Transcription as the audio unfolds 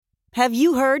Have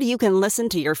you heard you can listen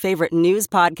to your favorite news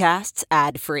podcasts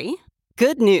ad-free?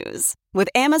 Good news. With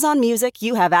Amazon Music,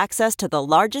 you have access to the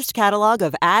largest catalog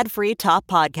of ad-free top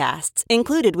podcasts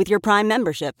included with your Prime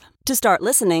membership. To start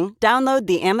listening, download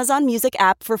the Amazon Music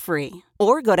app for free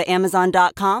or go to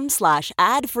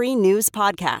amazon.com/ad-free news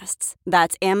podcasts.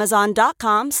 That's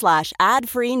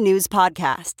amazon.com/ad-free news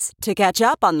podcasts to catch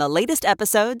up on the latest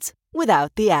episodes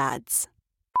without the ads.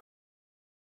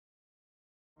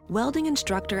 Welding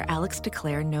instructor Alex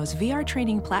DeClaire knows VR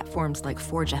training platforms like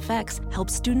Forge FX help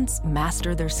students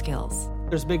master their skills.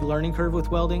 There's a big learning curve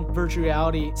with welding. Virtual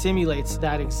reality simulates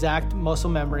that exact muscle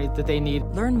memory that they need.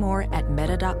 Learn more at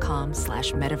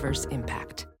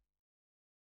meta.com/metaverseimpact.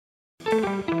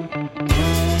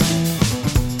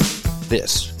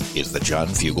 This is the John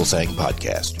Fugelsang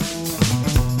Podcast.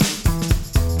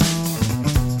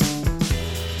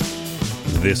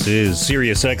 This is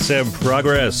SiriusXM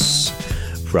Progress.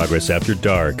 Progress After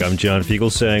Dark. I'm John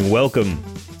Fugelsang. Welcome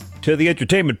to the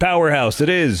entertainment powerhouse that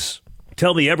is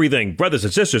Tell Me Everything. Brothers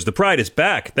and sisters, the pride is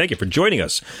back. Thank you for joining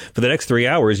us. For the next 3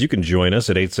 hours, you can join us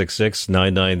at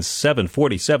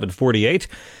 866-997-4748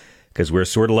 because we're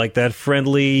sort of like that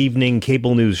friendly evening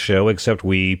cable news show, except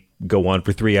we go on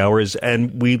for 3 hours,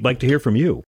 and we'd like to hear from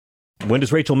you. When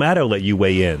does Rachel Maddow let you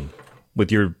weigh in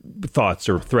with your thoughts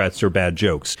or threats or bad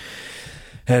jokes?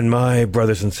 And my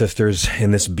brothers and sisters,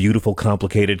 in this beautiful,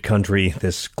 complicated country,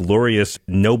 this glorious,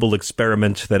 noble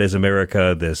experiment that is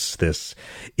America, this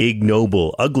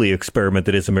ignoble, ugly experiment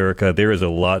that is America, there is a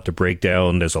lot to break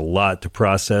down. There's a lot to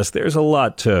process. There's a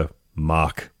lot to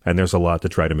mock. And there's a lot to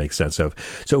try to make sense of.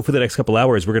 So for the next couple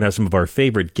hours, we're going to have some of our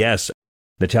favorite guests.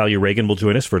 Natalia Reagan will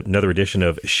join us for another edition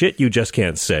of Shit You Just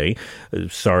Can't Say.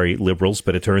 Sorry, liberals,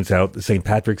 but it turns out St.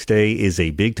 Patrick's Day is a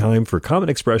big time for common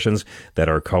expressions that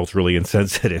are culturally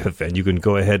insensitive, and you can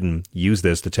go ahead and use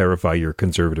this to terrify your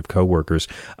conservative coworkers.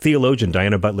 Theologian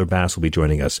Diana Butler Bass will be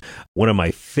joining us, one of my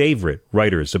favorite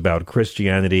writers about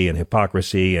Christianity and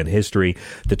hypocrisy and history,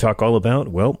 to talk all about,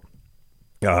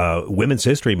 Women's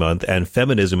History Month and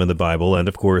feminism in the Bible, and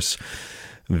of course,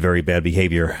 very bad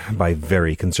behavior by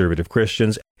very conservative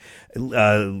Christians.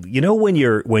 You know, when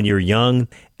you're young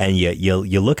and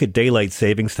you look at daylight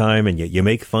savings time and you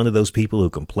make fun of those people who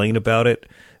complain about it,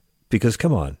 because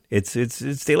come on, it's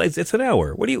daylight, it's an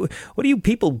hour. What are you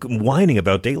people whining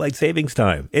about daylight savings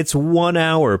time? It's 1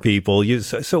 hour, people.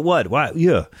 So what? Why?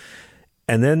 Yeah.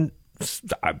 And then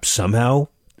somehow,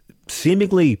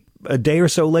 seemingly a day or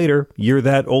so later, you're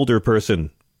that older person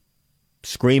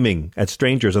screaming at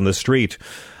strangers on the street,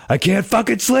 I can't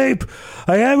fucking sleep.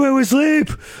 I am where we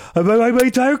sleep. My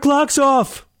entire clock's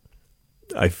off.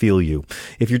 I feel you.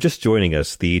 If you're just joining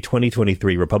us, the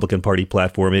 2023 Republican Party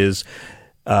platform is,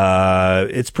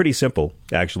 it's pretty simple,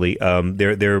 actually.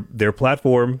 Their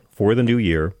platform for the new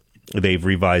year, they've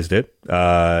revised it.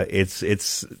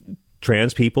 It's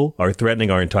trans people are threatening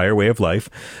our entire way of life.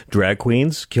 Drag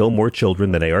queens kill more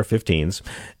children than AR-15s.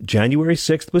 January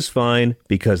 6th was fine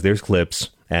because there's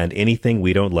clips, and anything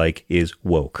we don't like is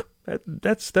woke.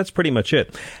 That's pretty much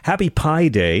it. Happy Pi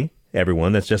Day,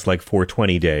 everyone. That's just like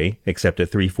 420 Day, except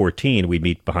at 3:14 we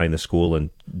meet behind the school and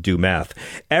do math.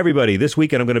 Everybody, this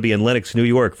weekend I'm going to be in Lenox, New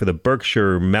York for the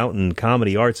Berkshire Mountain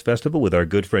Comedy Arts Festival with our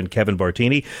good friend Kevin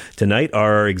Bartini. Tonight,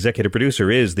 our executive producer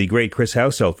is the great Chris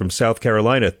Household from South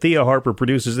Carolina. Thea Harper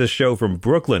produces this show from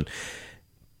Brooklyn.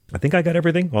 I think I got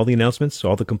everything, all the announcements,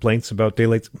 all the complaints about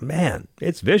daylights. Man,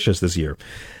 it's vicious this year.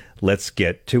 Let's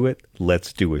get to it.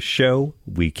 Let's do a show.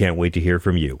 We can't wait to hear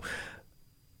from you.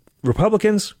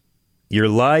 Republicans, your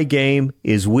lie game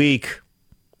is weak.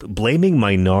 Blaming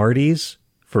minorities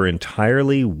for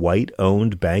entirely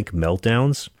white-owned bank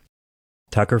meltdowns?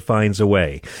 Tucker finds a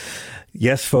way.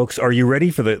 Yes, folks, are you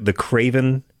ready for the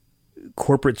craven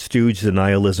corporate stooge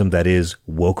denialism that is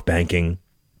woke banking?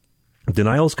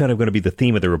 Denial is kind of going to be the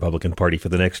theme of the Republican Party for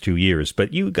the next 2 years,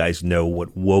 but you guys know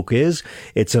what woke is.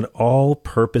 It's an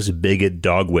all-purpose bigot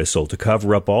dog whistle to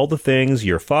cover up all the things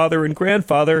your father and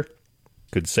grandfather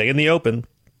could say in the open,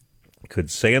 could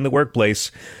say in the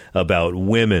workplace about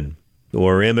women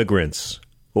or immigrants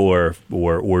or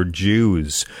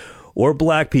Jews or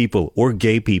black people or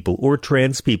gay people or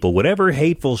trans people, whatever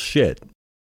hateful shit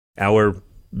our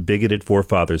bigoted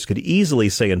forefathers could easily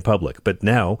say in public. But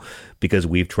now, because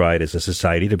we've tried as a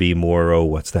society to be more,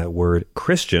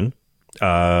 Christian,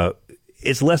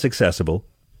 it's less accessible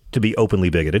to be openly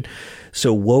bigoted.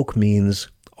 So woke means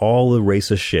all the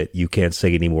racist shit you can't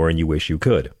say anymore and you wish you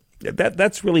could.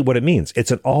 That's really what it means.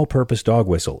 It's an all-purpose dog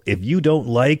whistle. If you don't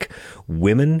like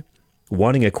women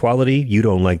wanting equality, you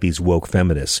don't like these woke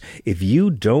feminists. If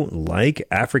you don't like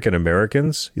African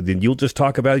Americans, then you'll just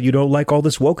talk about you don't like all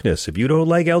this wokeness. If you don't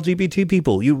like LGBT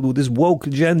people, this woke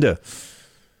agenda.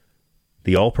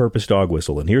 The all-purpose dog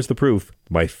whistle. And here's the proof.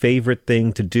 My favorite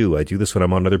thing to do. I do this when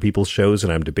I'm on other people's shows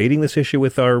and I'm debating this issue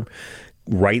with our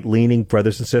right-leaning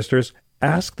brothers and sisters.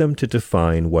 Ask them to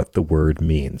define what the word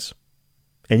means.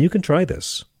 And you can try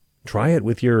this. Try it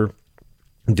with your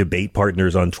debate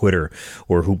partners on Twitter,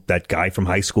 or that guy from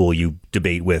high school you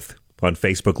debate with on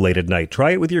Facebook late at night.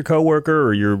 Try it with your coworker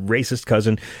or your racist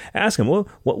cousin. Ask him, well,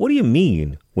 what do you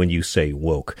mean when you say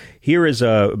woke? Here is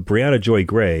Brianna Joy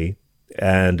Gray,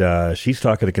 and she's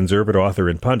talking to conservative author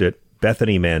and pundit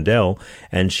Bethany Mandel,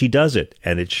 and she does it,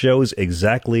 and it shows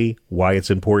exactly why it's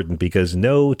important, because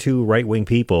no two right-wing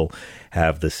people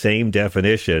have the same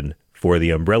definition for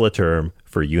the umbrella term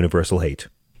for universal hate.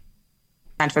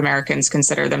 Of Americans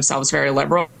consider themselves very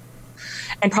liberal,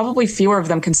 and probably fewer of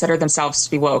them consider themselves to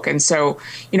be woke. And so,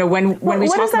 when we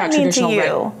talk about traditional, what does that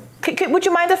mean to you? Would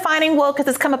you mind defining woke? Because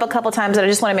it's come up a couple times, and I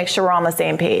just want to make sure we're on the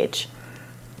same page.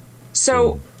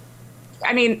 So,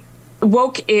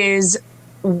 woke is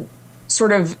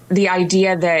sort of the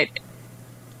idea that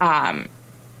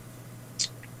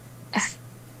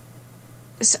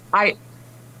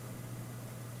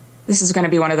this is going to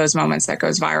be one of those moments that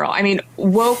goes viral.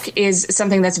 Woke is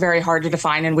something that's very hard to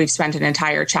define, and we've spent an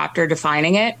entire chapter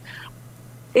defining it.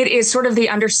 It is sort of the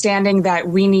understanding that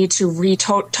we need to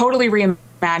totally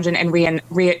reimagine and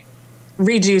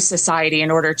redo society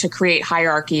in order to create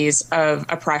hierarchies of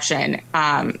oppression.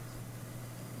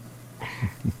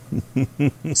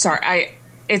 Sorry,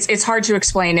 it's hard to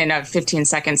explain in a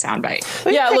 15-second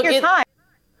soundbite. Yeah, look,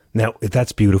 now,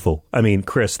 that's beautiful.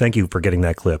 Chris, thank you for getting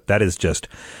that clip. That is just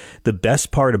the best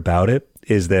part about it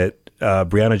is that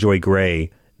Brianna Joy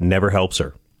Gray never helps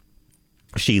her.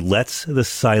 She lets the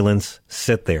silence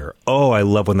sit there. Oh, I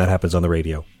love when that happens on the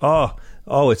radio. Oh,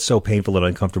 it's so painful and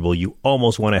uncomfortable. You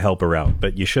almost want to help her out,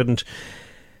 but you shouldn't.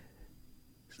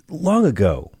 Long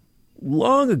ago,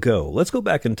 let's go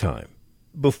back in time.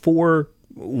 Before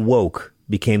woke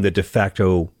became the de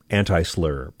facto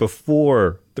anti-slur,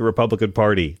 before the Republican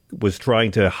Party was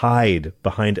trying to hide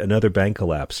behind another bank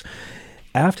collapse,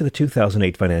 after the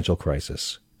 2008 financial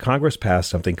crisis, Congress passed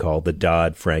something called the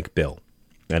Dodd-Frank Bill.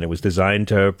 And it was designed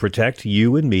to protect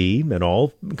you and me and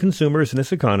all consumers in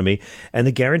this economy, and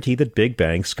to guarantee that big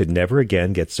banks could never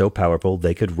again get so powerful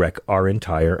they could wreck our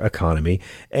entire economy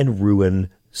and ruin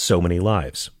so many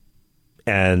lives.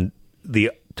 And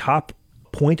the top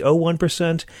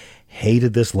 0.01%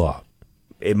 hated this law.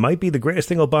 It might be the greatest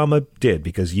thing Obama did,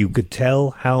 because you could tell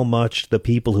how much the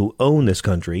people who own this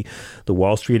country, the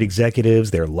Wall Street executives,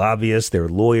 their lobbyists, their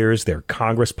lawyers, their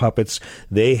Congress puppets,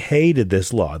 they hated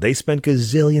this law. They spent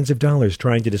gazillions of dollars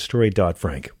trying to destroy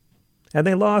Dodd-Frank. And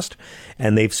they lost,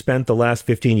 and they've spent the last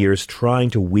 15 years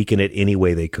trying to weaken it any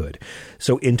way they could.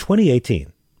 So in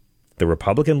 2018, the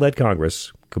Republican-led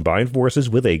Congress combined forces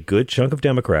with a good chunk of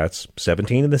Democrats,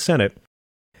 17 in the Senate,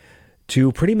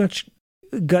 to pretty much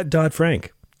gut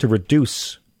Dodd-Frank, to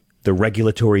reduce the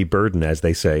regulatory burden, as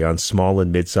they say, on small and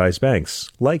mid-sized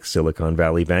banks like Silicon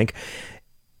Valley Bank.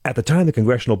 At the time, the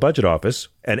Congressional Budget Office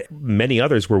and many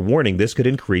others were warning this could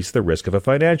increase the risk of a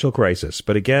financial crisis.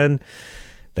 But again,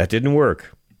 that didn't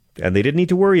work. And they didn't need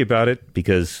to worry about it,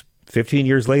 because 15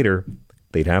 years later,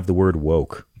 they'd have the word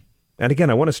woke. And again,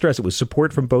 I want to stress it was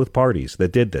support from both parties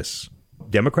that did this.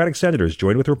 Democratic senators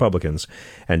joined with Republicans,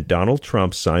 and Donald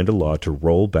Trump signed a law to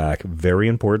roll back very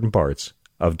important parts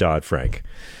of Dodd-Frank.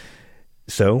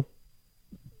 So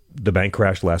the bank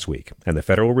crashed last week, and the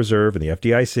Federal Reserve and the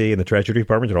FDIC and the Treasury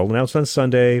Department had all announced on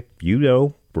Sunday,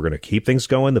 we're going to keep things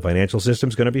going. The financial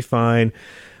system's going to be fine.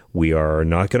 We are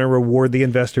not going to reward the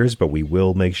investors, but we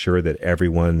will make sure that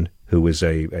everyone who is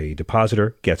a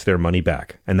depositor gets their money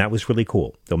back. And that was really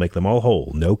cool. They'll make them all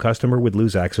whole. No customer would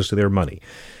lose access to their money.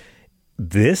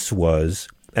 This was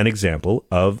an example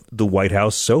of the White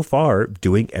House so far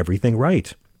doing everything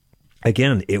right.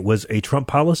 Again, it was a Trump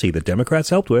policy that Democrats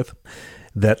helped with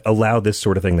that allowed this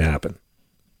sort of thing to happen.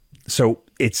 So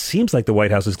it seems like the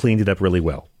White House has cleaned it up really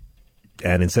well.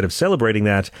 And instead of celebrating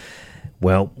that,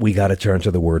 well, we got to turn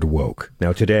to the word woke.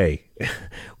 Now, today,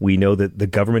 we know that the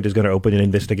government is going to open an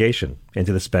investigation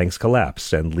into this bank's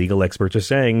collapse. And legal experts are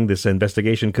saying this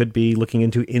investigation could be looking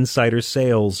into insider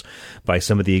sales by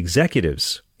some of the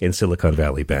executives in Silicon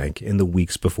Valley Bank in the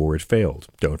weeks before it failed.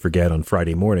 Don't forget, on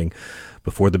Friday morning,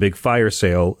 before the big fire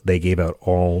sale, they gave out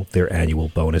all their annual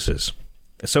bonuses.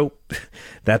 So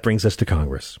that brings us to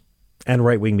Congress and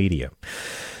right-wing media.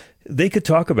 They could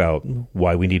talk about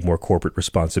why we need more corporate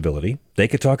responsibility. They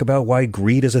could talk about why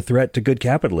greed is a threat to good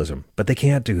capitalism, but they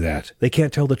can't do that. They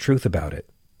can't tell the truth about it.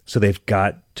 So they've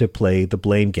got to play the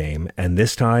blame game. And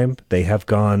this time they have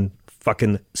gone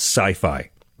fucking sci-fi.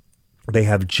 They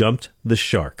have jumped the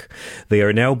shark. They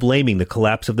are now blaming the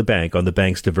collapse of the bank on the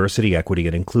bank's diversity, equity,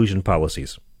 and inclusion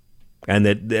policies, and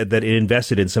that it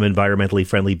invested in some environmentally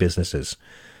friendly businesses.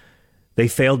 They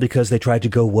failed because they tried to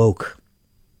go woke.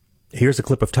 Here's a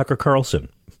clip of Tucker Carlson,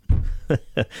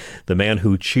 the man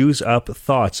who chews up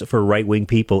thoughts for right-wing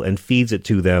people and feeds it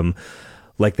to them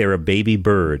like they're a baby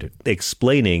bird,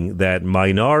 explaining that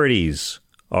minorities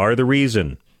are the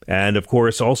reason. And, of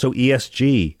course, also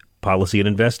ESG, policy and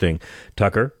investing.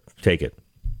 Tucker, take it.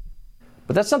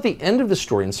 But that's not the end of the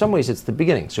story. In some ways, it's the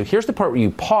beginning. So here's the part where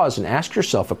you pause and ask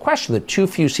yourself a question that too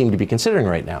few seem to be considering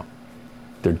right now.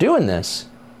 They're doing this.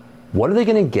 What are they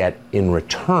going to get in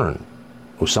return?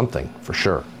 Oh, something, for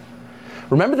sure.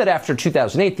 Remember that after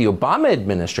 2008, the Obama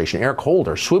administration, Eric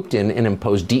Holder, swooped in and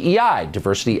imposed DEI,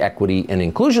 diversity, equity, and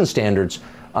inclusion standards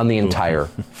on the entire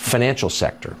financial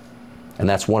sector. And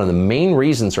that's one of the main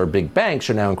reasons our big banks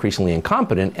are now increasingly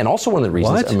incompetent, and also one of the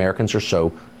reasons Americans are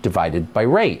so divided by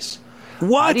race.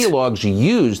 What? Ideologues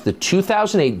used the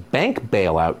 2008 bank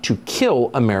bailout to kill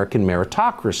American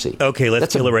meritocracy. Okay,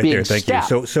 let's kill it right there. Thank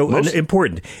you. So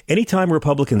important. Anytime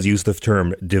Republicans use the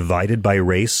term divided by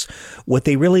race, what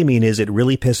they really mean is it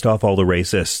really pissed off all the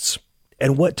racists.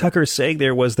 And what Tucker's saying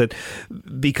there was that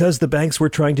because the banks were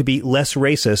trying to be less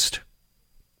racist,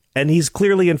 and he's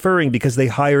clearly inferring because they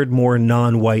hired more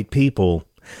non-white people,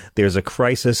 there's a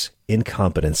crisis in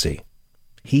competency.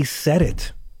 He said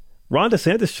it. Ron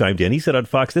DeSantis chimed in. He said on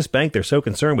Fox, this bank, they're so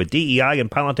concerned with DEI and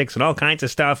politics and all kinds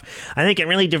of stuff. I think it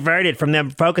really diverted from them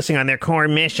focusing on their core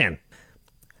mission.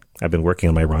 I've been working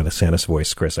on my Ron DeSantis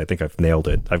voice, Chris. I think I've nailed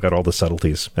it. I've got all the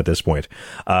subtleties at this point.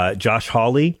 Josh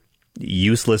Hawley,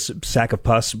 useless sack of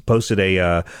pus, posted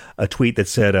a tweet that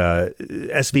said,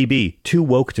 SVB, too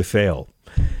woke to fail.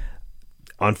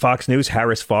 On Fox News,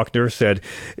 Harris Faulkner said,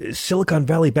 Silicon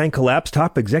Valley Bank collapse,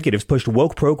 top executives pushed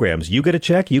woke programs. You get a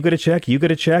check, you get a check, you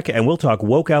get a check, and we'll talk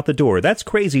woke out the door. That's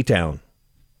crazy town.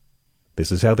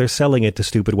 This is how they're selling it to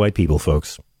stupid white people,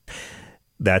 folks.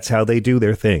 That's how they do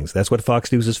their things. That's what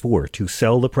Fox News is for, to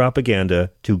sell the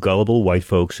propaganda to gullible white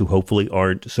folks who hopefully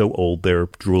aren't so old they're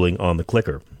drooling on the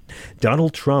clicker.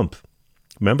 Donald Trump.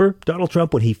 Remember Donald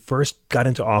Trump, when he first got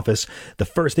into office, the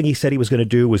first thing he said he was going to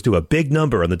do was do a big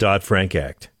number on the Dodd-Frank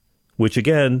Act, which,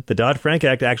 again, the Dodd-Frank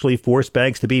Act actually forced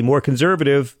banks to be more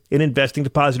conservative in investing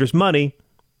depositors' money.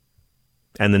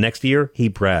 And the next year, he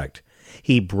bragged.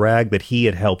 He bragged that he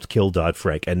had helped kill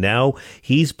Dodd-Frank, and now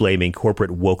he's blaming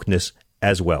corporate wokeness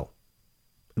as well.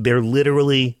 They're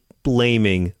literally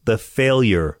blaming the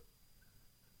failure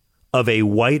of a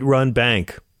white-run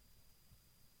bank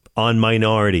on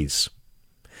minorities,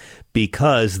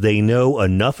 because they know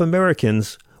enough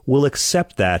Americans will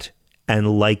accept that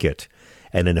and like it.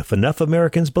 And if enough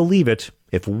Americans believe it,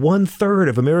 if 1/3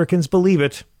 of Americans believe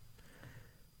it,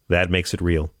 that makes it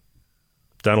real.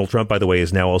 Donald Trump, by the way,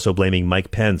 is now also blaming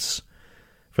Mike Pence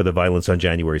for the violence on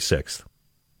January 6th.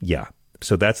 Yeah,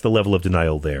 so that's the level of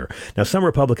denial there. Now, some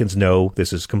Republicans know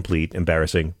this is complete,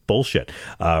 embarrassing bullshit.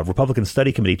 Republican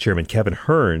Study Committee Chairman Kevin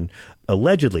Hern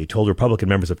allegedly told Republican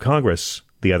members of Congress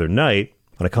the other night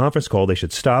on a conference call they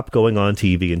should stop going on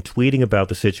TV and tweeting about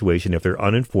the situation if they're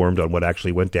uninformed on what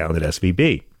actually went down at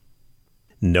SVB.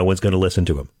 No one's going to listen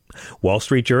to him. Wall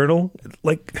Street Journal,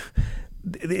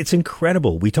 it's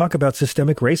incredible. We talk about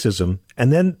systemic racism,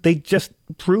 and then they just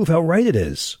prove how right it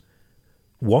is.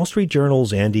 Wall Street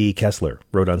Journal's Andy Kessler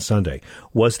wrote on Sunday,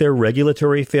 was there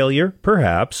regulatory failure?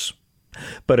 Perhaps.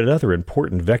 But another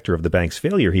important vector of the bank's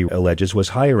failure, he alleges, was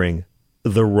hiring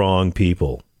the wrong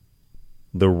people.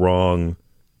 The wrong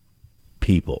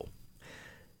people.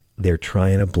 They're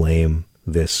trying to blame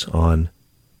this on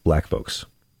black folks.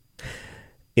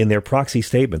 In their proxy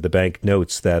statement, the bank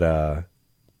notes that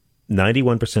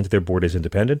 91% of their board is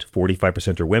independent,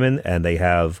 45% are women, and they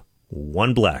have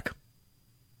one black.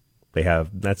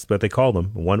 That's what they call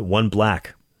them, one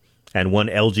black, and one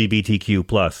LGBTQ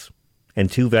plus,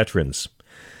 and 2 veterans.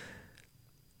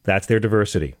 That's their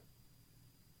diversity.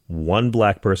 One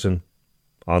black person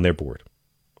on their board.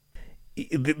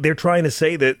 They're trying to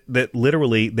say that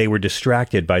literally they were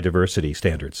distracted by diversity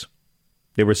standards.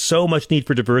 There was so much need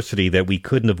for diversity that we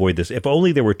couldn't avoid this. If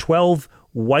only there were 12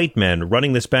 white men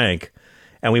running this bank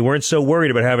and we weren't so worried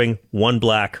about having one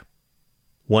black,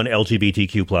 one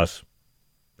LGBTQ plus,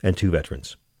 and 2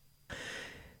 veterans.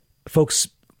 Folks,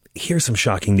 here's some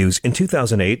shocking news. In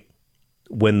 2008,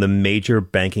 when the major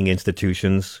banking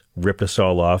institutions ripped us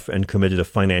all off and committed a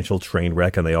financial train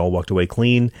wreck and they all walked away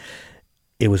clean,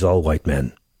 it was all white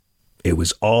men. It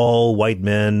was all white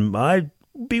men. I'd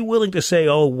be willing to say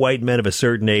all white men of a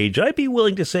certain age. I'd be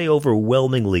willing to say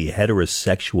overwhelmingly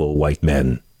heterosexual white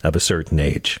men of a certain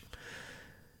age.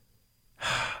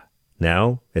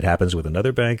 Now it happens with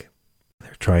another bank.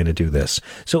 They're trying to do this.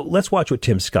 So let's watch what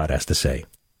Tim Scott has to say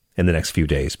in the next few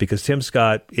days, because Tim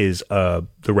Scott is the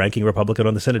ranking Republican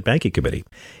on the Senate Banking Committee.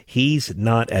 He's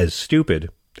not as stupid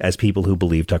as people who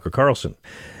believe Tucker Carlson.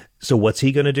 So what's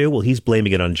he going to do? Well, he's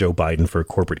blaming it on Joe Biden for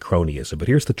corporate cronyism. But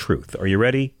here's the truth. Are you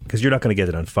ready? Because you're not going to get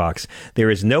it on Fox. There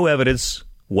is no evidence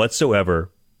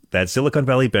whatsoever that Silicon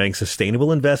Valley Bank's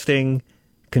sustainable investing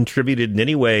contributed in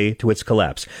any way to its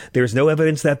collapse. There's no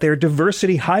evidence that their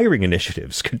diversity hiring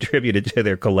initiatives contributed to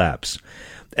their collapse.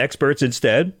 Experts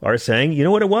instead are saying, you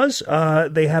know what it was?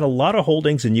 They had a lot of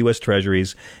holdings in U.S.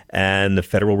 Treasuries, and the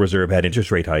Federal Reserve had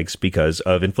interest rate hikes because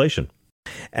of inflation.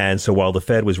 And so while the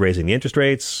Fed was raising the interest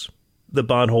rates, the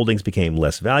bond holdings became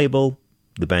less valuable.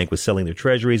 The bank was selling their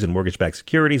treasuries and mortgage-backed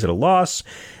securities at a loss,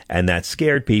 and that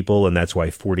scared people, and that's why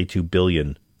 $42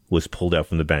 billion was pulled out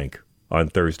from the bank on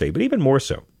Thursday. But even more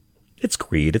so, it's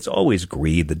greed. It's always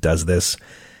greed that does this.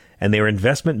 And they were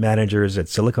investment managers at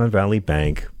Silicon Valley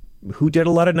Bank who did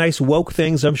a lot of nice woke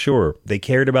things, I'm sure. They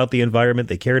cared about the environment.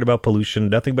 They cared about pollution,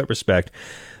 nothing but respect.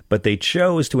 But they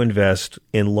chose to invest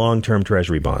in long-term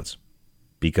treasury bonds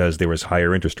because there was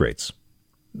higher interest rates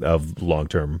of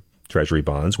long-term treasury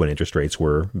bonds when interest rates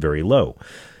were very low.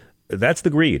 That's the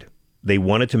greed. They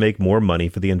wanted to make more money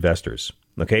for the investors.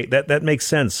 Okay, that makes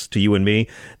sense to you and me.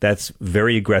 That's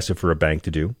very aggressive for a bank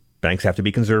to do. Banks have to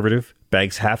be conservative.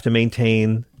 Banks have to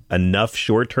maintain enough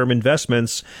short-term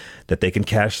investments that they can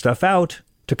cash stuff out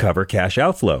to cover cash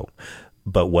outflow.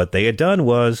 But what they had done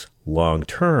was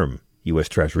long-term U.S.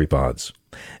 Treasury bonds.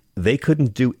 They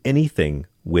couldn't do anything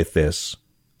with this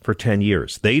for 10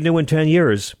 years. They knew in 10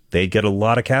 years they'd get a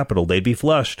lot of capital. They'd be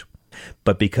flushed.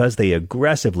 But because they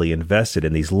aggressively invested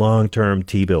in these long-term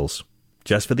T-bills,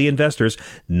 just for the investors,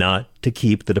 not to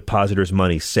keep the depositors'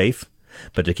 money safe,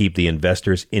 but to keep the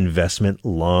investors' investment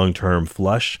long-term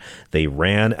flush, they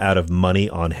ran out of money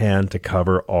on hand to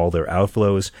cover all their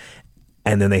outflows,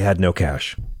 and then they had no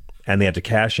cash. And they had to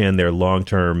cash in their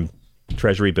long-term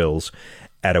treasury bills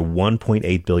at a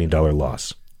 $1.8 billion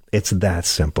loss. It's that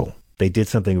simple. They did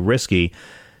something risky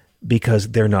because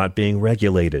they're not being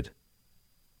regulated.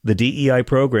 The DEI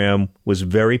program was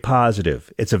very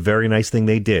positive. It's a very nice thing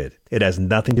they did. It has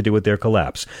nothing to do with their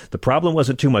collapse. The problem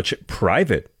wasn't too much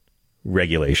private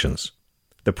regulations.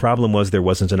 The problem was there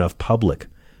wasn't enough public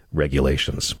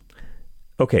regulations.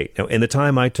 Okay, now in the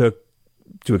time I took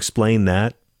to explain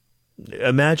that,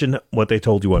 imagine what they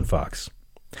told you on Fox.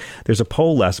 There's a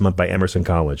poll last month by Emerson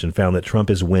College and found that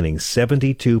Trump is winning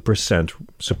 72%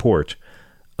 support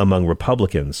among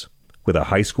Republicans with a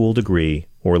high school degree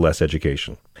or less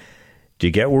education. Do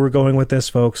you get where we're going with this,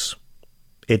 folks?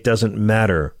 It doesn't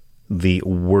matter the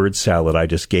word salad I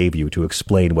just gave you to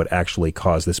explain what actually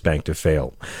caused this bank to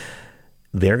fail.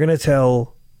 They're going to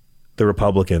tell the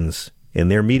Republicans in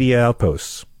their media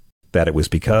outposts that it was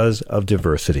because of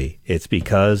diversity. It's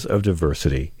because of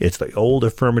diversity. It's the old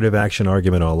affirmative action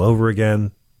argument all over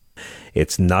again.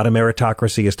 It's not a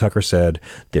meritocracy, as Tucker said.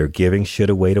 They're giving shit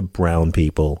away to brown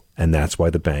people, and that's why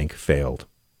the bank failed.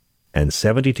 And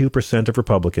 72% of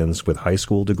Republicans with high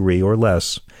school degree or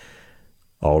less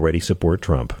already support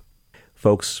Trump.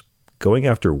 Folks, going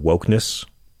after wokeness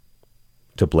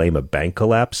to blame a bank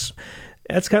collapse,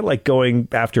 that's kind of like going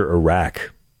after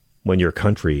Iraq when your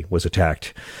country was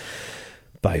attacked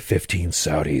by 15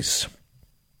 Saudis.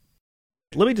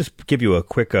 Let me just give you a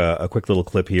quick little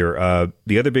clip here.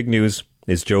 The other big news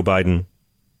is Joe Biden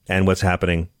and what's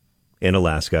happening in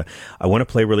Alaska. I want to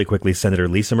play really quickly Senator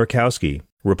Lisa Murkowski,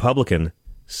 Republican,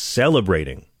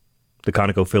 celebrating the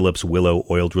ConocoPhillips Willow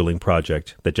oil drilling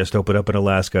project that just opened up in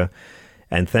Alaska,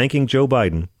 and thanking Joe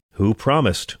Biden, who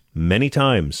promised many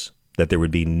times that there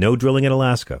would be no drilling in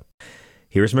Alaska.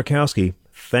 Here's Murkowski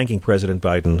thanking President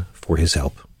Biden for his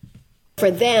help.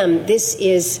 For them, this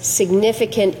is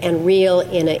significant and real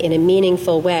in a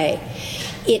meaningful way.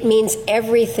 It means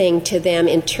everything to them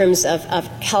in terms of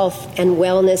health and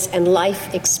wellness and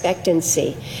life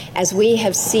expectancy. As we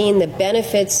have seen the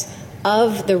benefits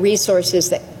of the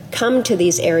resources that come to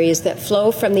these areas that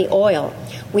flow from the oil,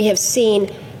 we have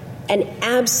seen an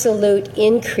absolute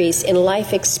increase in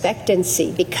life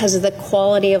expectancy because of the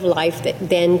quality of life that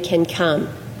then can come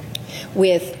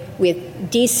with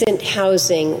with decent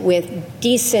housing, with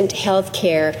decent health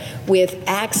care, with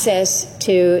access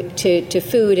to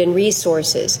food and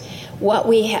resources.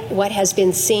 What has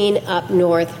been seen up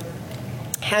north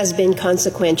has been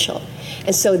consequential.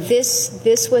 And so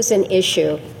this was an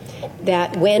issue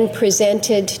that when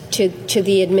presented to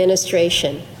the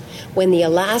administration, when the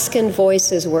Alaskan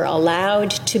voices were allowed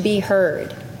to be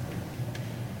heard,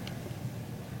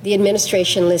 the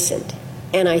administration listened,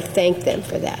 and I thank them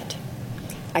for that.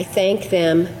 I thank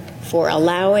them for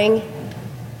allowing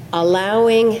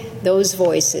those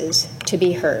voices to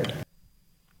be heard.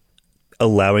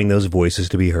 Allowing those voices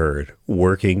to be heard.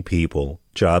 Working people.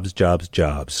 Jobs, jobs,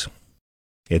 jobs.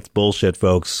 It's bullshit,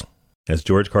 folks. As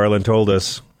George Carlin told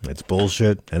us, it's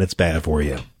bullshit and it's bad for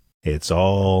you. It's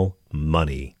all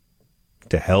money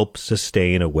to help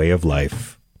sustain a way of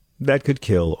life that could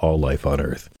kill all life on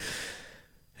Earth.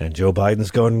 And Joe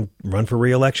Biden's going to run for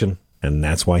re-election, and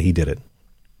that's why he did it.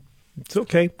 It's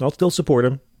okay. I'll still support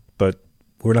him, but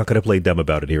we're not going to play dumb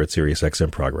about it here at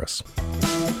SiriusXM Progress.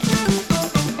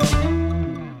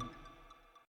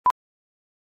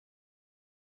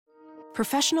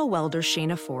 Professional welder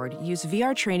Shayna Ford used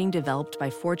VR training developed by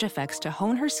ForgeFX to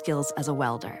hone her skills as a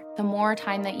welder. The more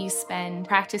time that you spend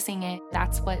practicing it,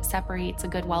 that's what separates a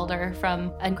good welder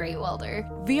from a great welder.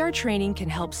 VR training can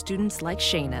help students like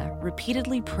Shayna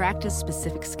repeatedly practice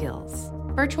specific skills.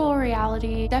 Virtual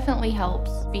reality definitely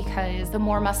helps because the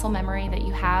more muscle memory that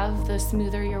you have, the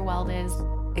smoother your weld is.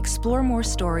 Explore more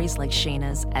stories like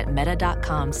Shayna's at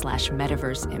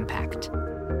meta.com/metaverseimpact.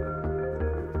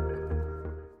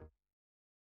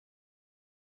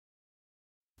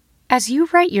 As you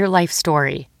write your life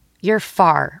story, you're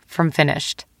far from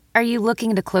finished. Are you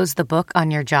looking to close the book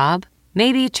on your job?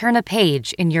 Maybe turn a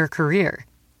page in your career?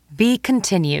 Be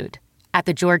continued at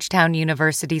the Georgetown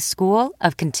University School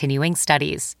of Continuing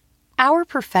Studies. Our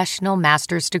professional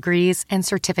master's degrees and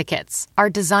certificates are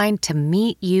designed to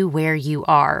meet you where you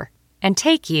are and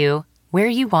take you where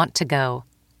you want to go.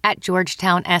 At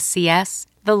Georgetown SCS,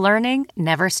 the learning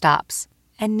never stops,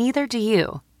 and neither do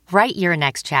you. Write your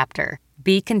next chapter.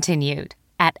 Be continued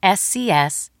at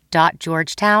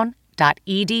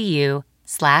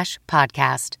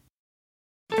scs.georgetown.edu/podcast.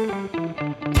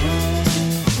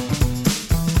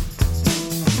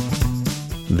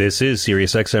 This is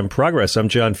SiriusXM Progress. I'm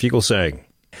John Fugelsang.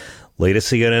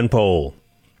 Latest CNN poll,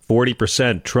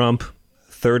 40% Trump,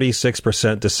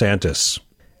 36% DeSantis.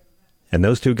 And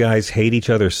those two guys hate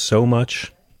each other so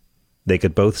much, they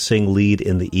could both sing lead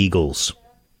in the Eagles.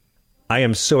 I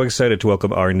am so excited to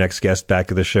welcome our next guest back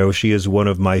to the show. She is one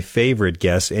of my favorite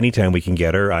guests anytime we can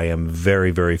get her. I am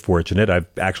very, very fortunate. I've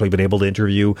actually been able to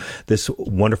interview this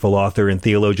wonderful author and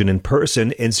theologian in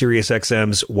person in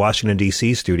SiriusXM's Washington,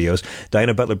 D.C. studios.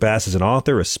 Diana Butler-Bass is an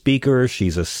author, a speaker.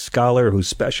 She's a scholar who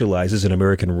specializes in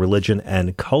American religion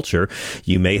and culture.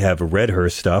 You may have read her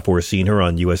stuff or seen her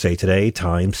on USA Today,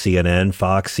 Time, CNN,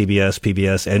 Fox, CBS,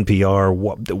 PBS,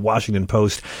 NPR, The Washington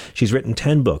Post. She's written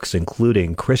 10 books,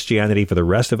 including Christianity for the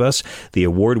Rest of Us, the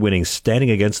award-winning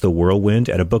Standing Against the Whirlwind,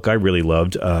 and a book I really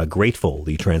loved, Grateful,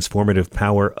 The Transformative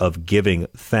Power of Giving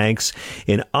Thanks.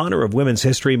 In honor of Women's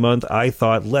History Month, I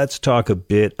thought let's talk a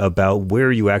bit about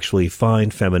where you actually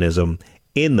find feminism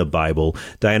in the Bible.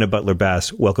 Diana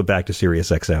Butler-Bass, welcome back to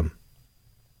SiriusXM.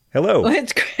 Hello. Well,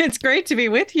 it's great to be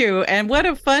with you, and what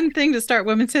a fun thing to start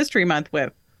Women's History Month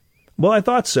with. Well, I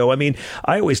thought so. I mean,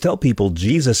 I always tell people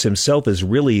Jesus himself is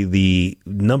really the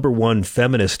number one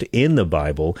feminist in the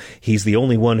Bible. He's the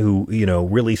only one who,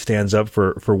 really stands up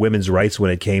for women's rights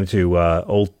when it came to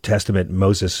Old Testament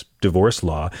Moses divorce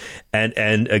law.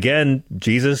 And again,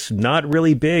 Jesus not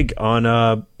really big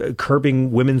on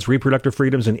curbing women's reproductive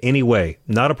freedoms in any way.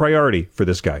 Not a priority for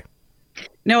this guy.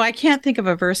 No, I can't think of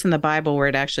a verse in the Bible where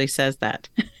it actually says that.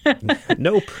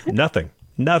 Nope. Nothing.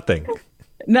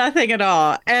 Nothing at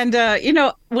all. And,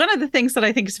 one of the things that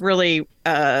I think is really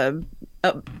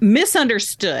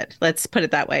misunderstood, let's put it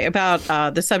that way,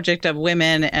 about the subject of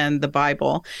women and the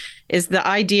Bible is the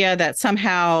idea that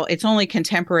somehow it's only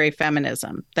contemporary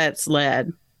feminism that's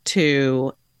led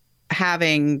to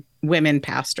having women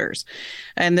pastors.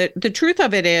 And the truth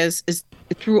of it is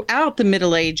throughout the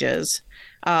Middle Ages,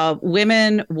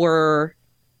 women were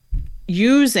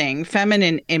using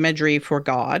feminine imagery for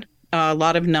God. A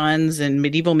lot of nuns and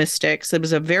medieval mystics. It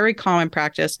was a very common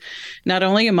practice, not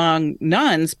only among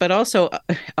nuns, but also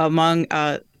among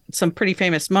some pretty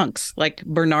famous monks like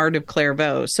Bernard of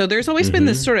Clairvaux. So there's always been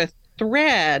this sort of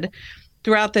thread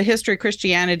throughout the history of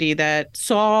Christianity that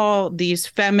saw these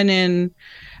feminine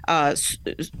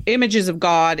images of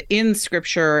God in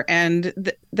Scripture,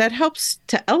 and that helps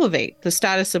to elevate the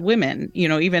status of women,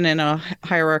 even in a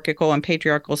hierarchical and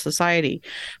patriarchal society.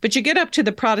 But you get up to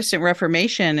the Protestant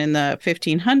Reformation in the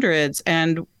 1500s,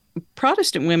 and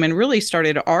Protestant women really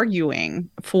started arguing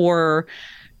for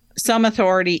some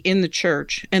authority in the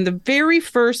church. And the very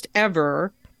first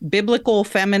ever biblical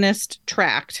feminist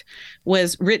tract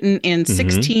was written in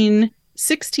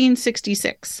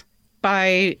 1666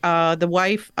 by the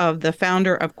wife of the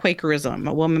founder of Quakerism,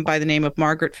 a woman by the name of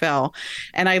Margaret Fell.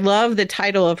 And I love the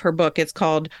title of her book. It's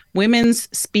called Women's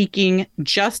Speaking,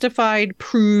 Justified,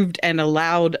 Proved, and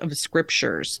Allowed of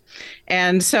Scriptures.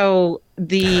 And so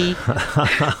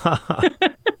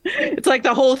it's like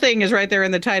the whole thing is right there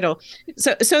in the title.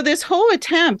 So this whole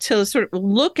attempt to sort of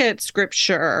look at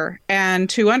Scripture and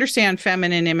to understand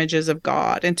feminine images of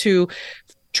God and to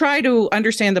try to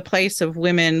understand the place of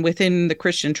women within the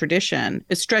Christian tradition,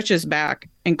 it stretches back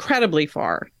incredibly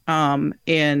far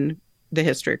in the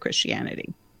history of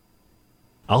Christianity.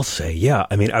 I'll say, yeah.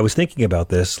 I mean, I was thinking about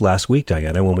this last week,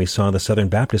 Diana, when we saw the Southern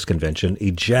Baptist Convention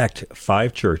eject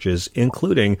 5 churches,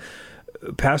 including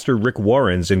Pastor Rick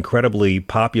Warren's incredibly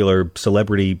popular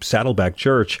celebrity Saddleback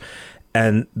Church,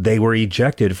 and they were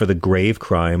ejected for the grave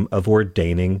crime of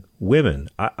ordaining women.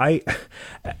 I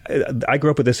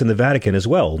grew up with this in the Vatican as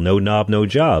well. No knob, no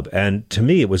job. And to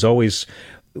me, it was always,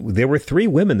 there were 3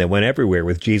 women that went everywhere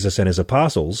with Jesus and his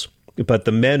apostles. But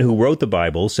the men who wrote the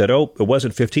Bible said, oh, it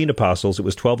wasn't 15 apostles, it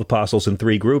was 12 apostles and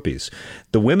 3 groupies.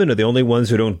 The women are the only ones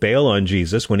who don't bail on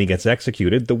Jesus when he gets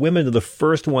executed. The women are the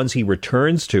first ones he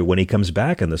returns to when he comes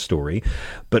back in the story.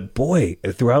 But boy,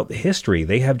 throughout history,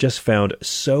 they have just found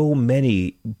so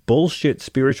many bullshit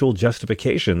spiritual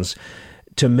justifications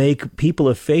to make people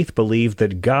of faith believe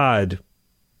that God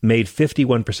made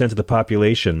 51% of the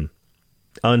population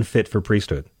unfit for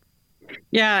priesthood.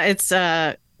 Yeah, it's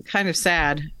kind of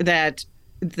sad that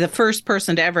the first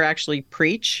person to ever actually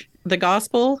preach the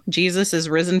gospel, Jesus is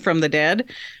risen from the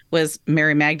dead, was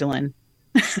Mary Magdalene.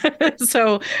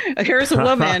 So here's a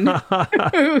woman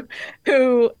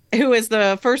who is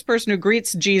the first person who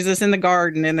greets Jesus in the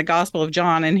garden in the Gospel of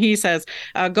John, and he says,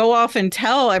 "Go off and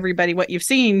tell everybody what you've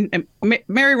seen." And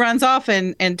Mary runs off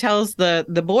and tells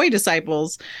the boy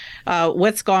disciples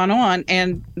what's gone on,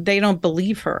 and they don't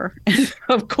believe her,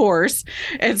 of course,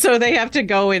 and so they have to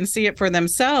go and see it for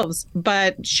themselves.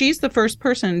 But she's the first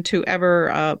person to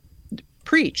ever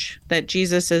preach that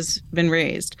Jesus has been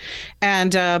raised.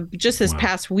 And just this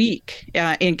past week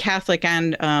in Catholic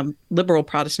and liberal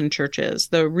Protestant churches,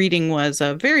 the reading was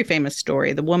a very famous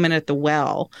story, The Woman at the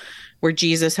Well, where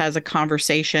Jesus has a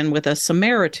conversation with a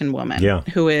Samaritan woman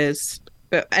who is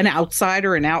an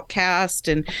outsider, an outcast.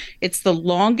 And it's the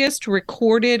longest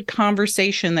recorded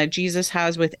conversation that Jesus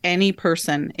has with any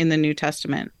person in the New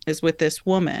Testament is with this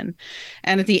woman.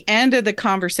 And at the end of the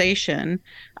conversation,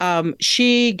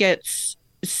 she's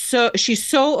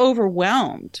so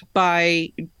overwhelmed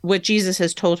by what Jesus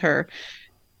has told her.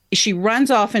 She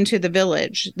runs off into the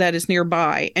village that is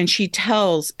nearby, and she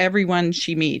tells everyone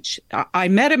she meets, I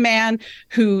met a man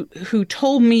who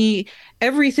told me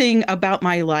everything about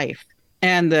my life.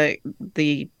 And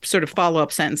the sort of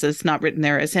follow-up sentence that's not written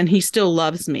there is, and he still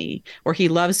loves me, or he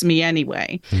loves me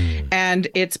anyway. And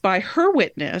it's by her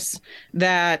witness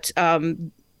that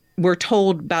we're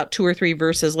told about 2 or 3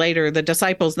 verses later, the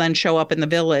disciples then show up in the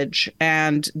village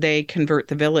and they convert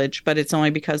the village, but it's only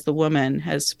because the woman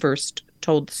has first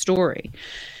told the story.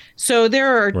 So there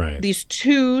are these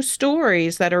 2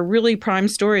 stories that are really prime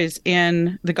stories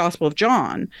in the Gospel of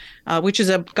John, which is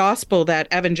a gospel that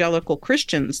evangelical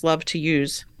Christians love to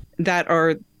use, that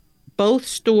are both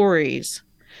stories.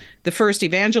 The first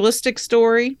evangelistic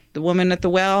story, the woman at the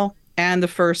well, and the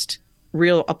first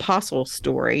real apostle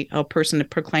story, a person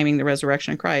proclaiming the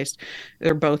resurrection of Christ.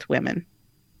 They're both women.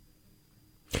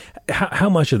 How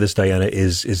much of this, Diana,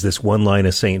 is this one line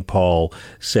of St. Paul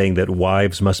saying that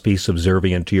wives must be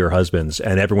subservient to your husbands,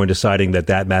 and everyone deciding that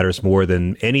that matters more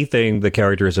than anything the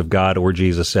characters of God or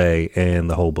Jesus say in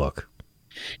the whole book?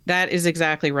 That is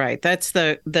exactly right. That's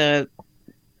the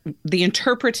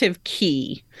interpretive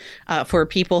key for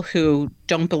people who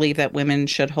don't believe that women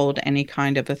should hold any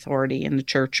kind of authority in the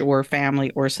church or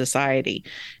family or society,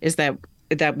 is that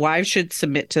wives should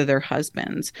submit to their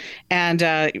husbands. And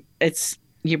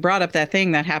you brought up that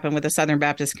thing that happened with the Southern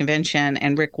Baptist Convention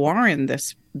and Rick Warren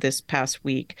this past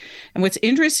week. And what's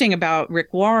interesting about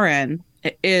Rick Warren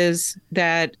is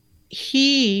that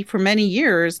he, for many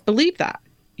years, believed that.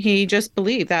 He just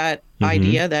believed that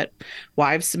idea that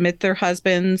wives submit their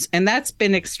husbands. And that's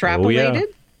been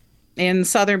extrapolated in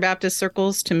Southern Baptist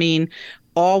circles to mean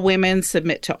all women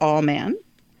submit to all men.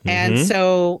 And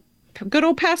so good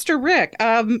old Pastor Rick.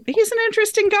 He's an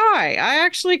interesting guy. I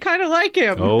actually kind of like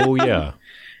him. Oh yeah.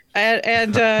 I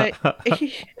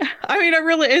mean,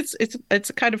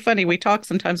 it's kind of funny. We talk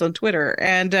sometimes on Twitter,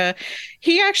 and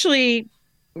he actually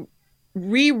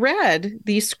reread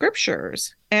these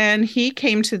scriptures, and he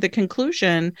came to the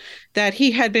conclusion that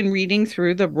he had been reading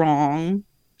through the wrong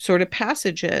sort of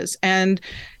passages, and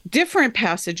different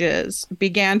passages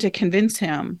began to convince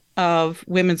him of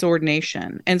women's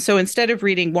ordination. And so instead of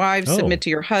reading wives submit to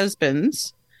your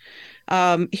husbands,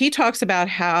 he talks about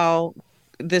how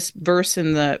this verse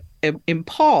in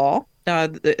Paul,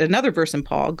 another verse in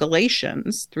Paul,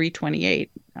 Galatians 3:28.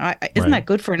 Isn't that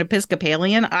good for an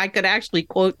Episcopalian? I could actually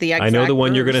quote the exact I know the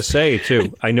one verse. You're going to say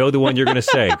too. I know the one you're going to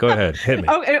say. Go ahead, hit me.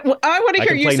 Okay, well, I want to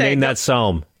hear you say. Name that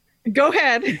psalm. Go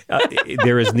ahead.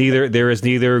 There is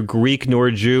neither Greek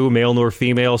nor Jew, male nor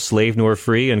female, slave nor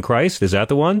free in Christ. Is that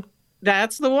the one?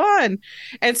 That's the one.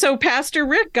 And so Pastor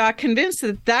Rick got convinced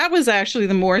that that was actually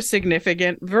the more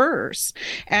significant verse.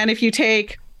 And if you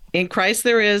take, in Christ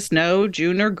there is no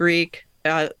Jew nor Greek,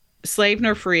 slave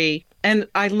nor free. And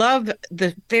I love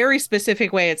the very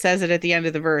specific way it says it at the end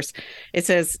of the verse. It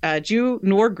says, Jew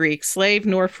nor Greek, slave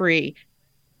nor free,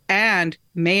 and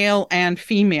male and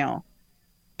female.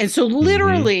 And so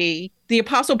literally, the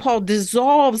Apostle Paul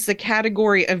dissolves the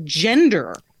category of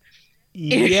gender.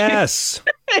 Yes.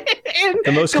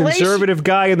 The most conservative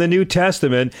guy in the New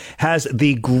Testament has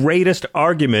the greatest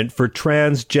argument for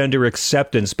transgender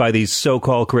acceptance by these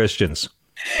so-called Christians.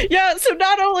 Yeah, so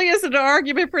not only is it an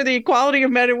argument for the equality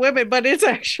of men and women, but it's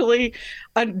actually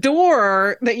a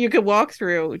door that you could walk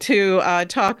through to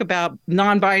talk about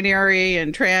non-binary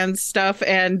and trans stuff.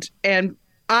 And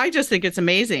I just think it's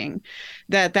amazing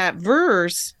that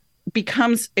verse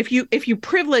becomes, if you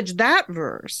privilege that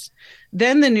verse,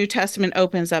 then the New Testament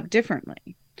opens up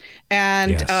differently.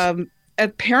 And yes.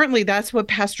 Apparently that's what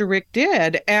Pastor Rick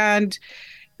did. And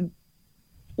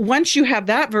once you have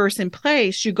that verse in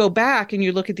place, you go back and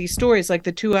you look at these stories, like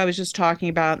the two I was just talking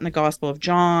about in the Gospel of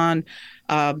John.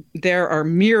 There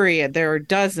are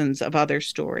dozens of other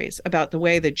stories about the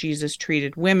way that Jesus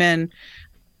treated women.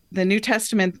 The New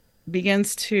Testament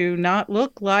begins to not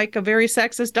look like a very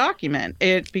sexist document.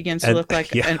 It begins to look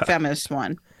like a feminist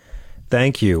one.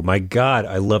 Thank you. My God,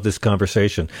 I love this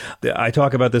conversation. I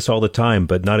talk about this all the time,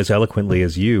 but not as eloquently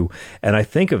as you. And I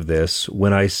think of this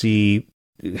when I see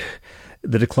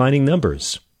the declining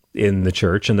numbers in the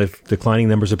church and the declining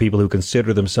numbers of people who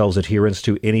consider themselves adherents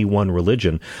to any one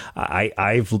religion.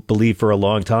 I've believed for a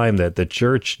long time that the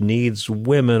church needs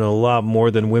women a lot more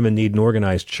than women need an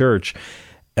organized church.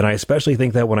 And I especially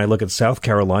think that when I look at South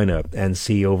Carolina and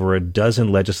see over a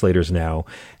dozen legislators now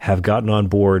have gotten on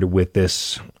board with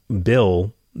this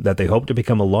bill that they hope to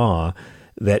become a law,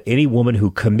 that any woman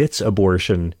who commits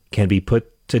abortion can be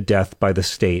put to death by the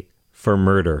state for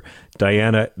murder.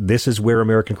 Diana, this is where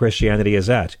American Christianity is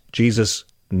at. Jesus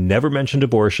never mentioned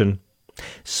abortion,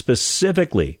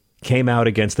 specifically came out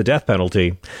against the death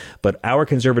penalty, but our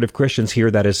conservative Christians hear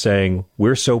that as saying,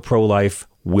 we're so pro-life,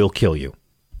 we'll kill you.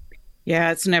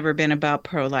 Yeah, it's never been about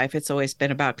pro-life. It's always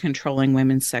been about controlling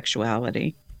women's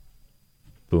sexuality.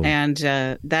 Boom. And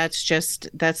that's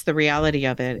the reality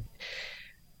of it.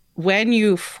 When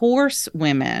you force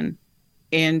women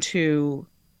into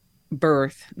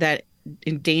birth that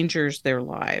endangers their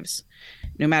lives,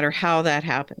 no matter how that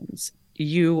happens,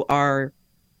 you are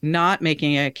not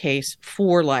making a case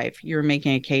for life. You're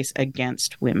making a case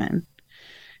against women.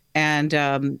 And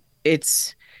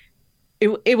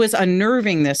it was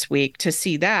unnerving this week to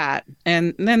see that.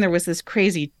 And then there was this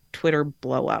crazy Twitter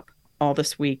blow up all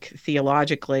this week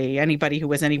theologically. Anybody who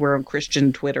was anywhere on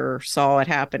Christian Twitter saw it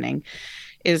happening.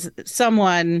 Is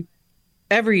someone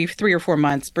every 3 or 4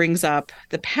 months brings up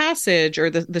the passage or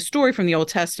the story from the Old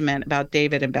Testament about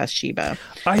David and Bathsheba.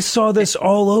 I saw this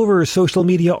all over social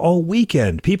media all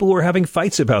weekend. People were having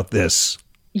fights about this.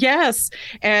 Yes.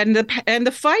 And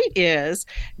the fight is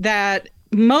that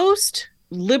most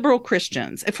liberal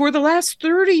Christians, for the last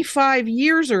 35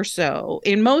 years or so,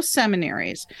 in most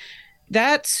seminaries,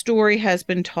 that story has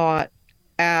been taught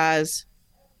as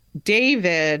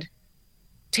David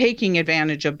taking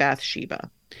advantage of Bathsheba.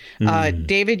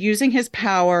 David using his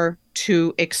power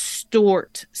to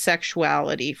extort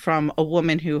sexuality from a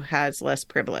woman who has less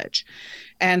privilege.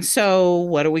 And so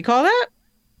what do we call that?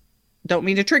 Don't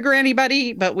mean to trigger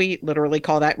anybody, but we literally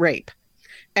call that rape.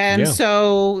 And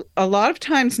so a lot of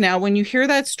times now when you hear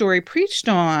that story preached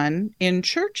on in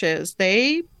churches,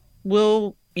 they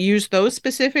will use those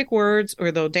specific words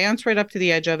or they'll dance right up to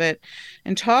the edge of it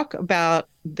and talk about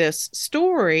this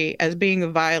story as being a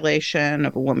violation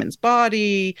of a woman's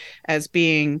body, as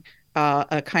being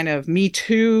a kind of Me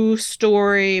Too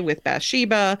story with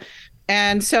Bathsheba.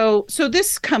 And so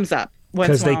this comes up.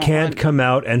 Because they can't come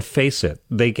out and face it.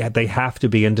 They have to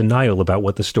be in denial about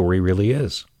what the story really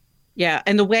is. Yeah.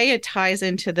 And the way it ties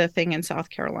into the thing in South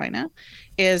Carolina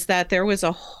is that there was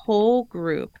a whole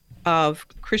group of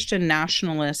Christian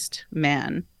nationalist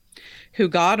men who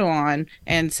got on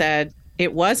and said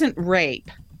it wasn't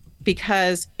rape,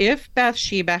 because if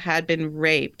Bathsheba had been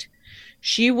raped,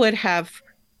 she would have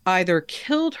either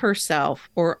killed herself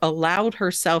or allowed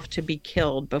herself to be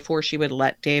killed before she would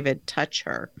let David touch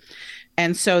her.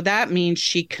 And so that means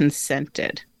she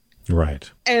consented. Right.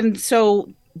 And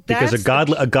so because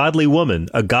a godly woman,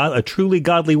 a truly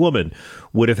godly woman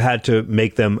would have had to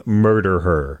make them murder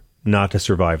her not to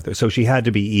survive this. So she had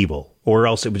to be evil, or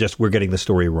else it was just, we're getting the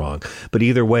story wrong. But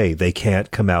either way, they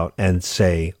can't come out and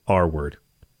say our word.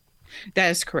 That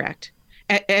is correct.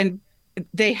 And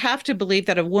they have to believe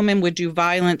that a woman would do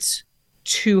violence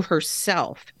to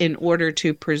herself in order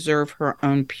to preserve her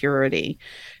own purity.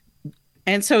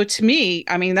 And so to me,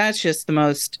 I mean, that's just the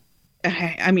most,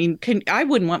 I mean, I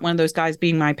wouldn't want one of those guys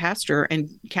being my pastor and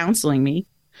counseling me.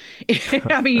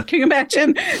 I mean, can you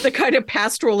imagine the kind of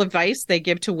pastoral advice they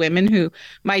give to women who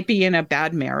might be in a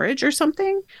bad marriage or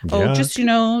something? Yeah.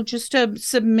 Oh, just to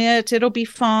submit, it'll be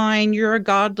fine. You're a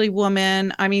godly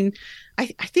woman. I mean, I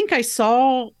think I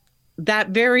saw that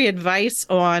very advice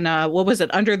on, what was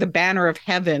it, Under the Banner of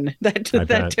Heaven,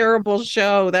 that terrible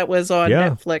show that was on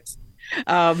Netflix.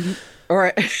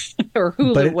 Or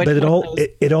Hulu.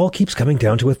 But it all keeps coming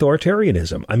down to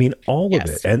authoritarianism. I mean, all of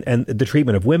it, and the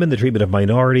treatment of women, the treatment of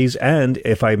minorities, and,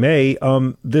 if I may,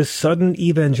 this sudden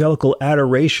evangelical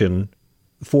adoration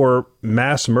for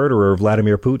mass murderer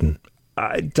Vladimir Putin.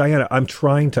 Diana, I'm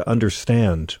trying to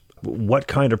understand what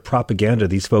kind of propaganda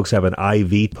these folks have an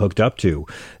IV hooked up to,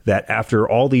 that after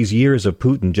all these years of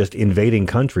Putin just invading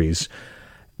countries,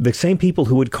 the same people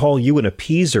who would call you an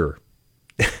appeaser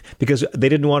because they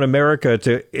didn't want America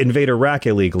to invade Iraq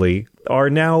illegally are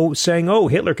now saying, oh,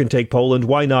 Hitler can take Poland.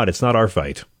 Why not? It's not our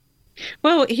fight.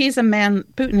 Well, he's a man.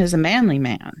 Putin is a manly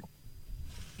man.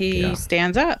 He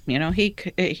stands up. You know,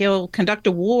 he'll conduct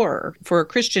a war for a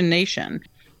Christian nation.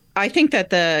 I think that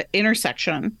the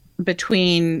intersection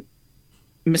between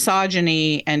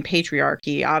misogyny and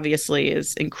patriarchy obviously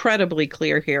is incredibly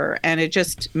clear here, and it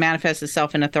just manifests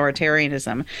itself in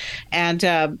authoritarianism. And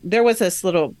there was this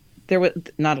little. There was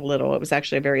not a little, it was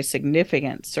actually a very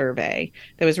significant survey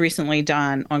that was recently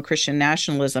done on Christian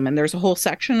nationalism. And there's a whole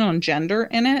section on gender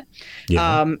in it.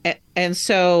 Yeah. And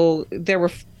so there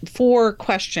were 4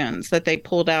 questions that they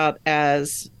pulled out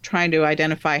as trying to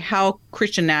identify how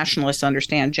Christian nationalists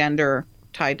understand gender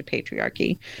tied to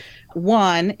patriarchy.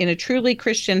 1, in a truly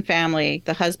Christian family,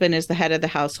 the husband is the head of the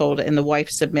household and the wife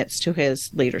submits to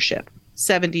his leadership.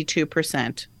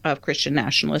 72% of Christian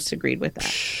nationalists agreed with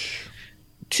that.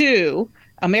 2,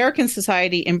 American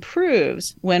society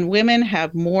improves when women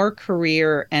have more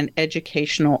career and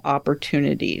educational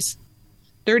opportunities.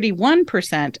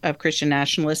 31% of Christian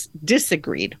nationalists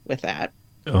disagreed with that.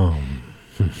 Oh.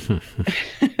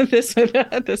 This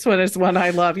one is one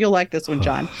I love. You'll like this one,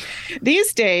 John.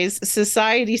 These days,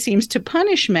 society seems to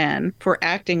punish men for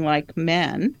acting like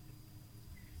men,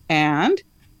 and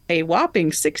a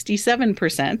whopping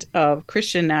 67% of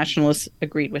Christian nationalists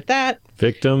agreed with that.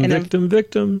 Victim.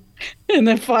 And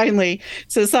then finally,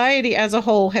 society as a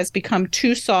whole has become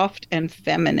too soft and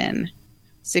feminine.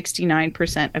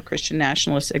 69% of Christian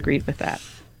nationalists agreed with that.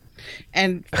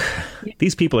 And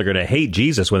these people are going to hate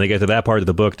Jesus when they get to that part of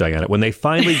the book, Diana. When they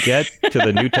finally get to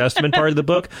the New Testament part of the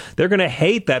book, they're going to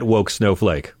hate that woke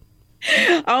snowflake.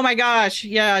 Oh my gosh.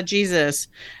 Yeah, Jesus.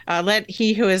 Let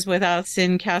he who is without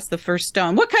sin cast the first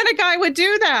stone. What kind of guy would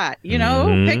do that? You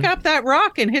know, pick up that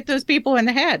rock and hit those people in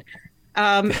the head.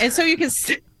 And so you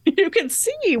can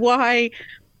see why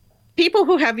people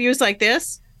who have views like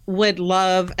this would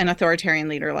love an authoritarian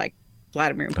leader like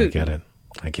Vladimir Putin.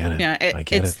 I get it. Yeah,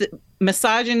 it's the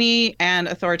misogyny and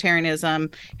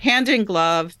authoritarianism hand in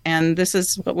glove, and this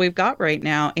is what we've got right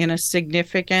now in a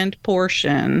significant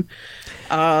portion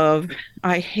of,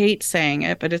 I hate saying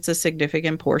it, but it's a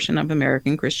significant portion of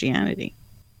American Christianity.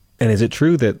 And is it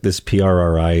true that this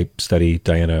PRRI study,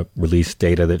 Diana, released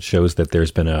data that shows that there's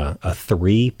been a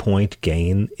 3-point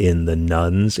gain in the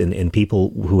nuns, in people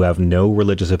who have no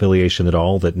religious affiliation at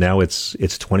all, that now it's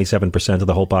 27% of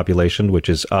the whole population, which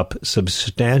is up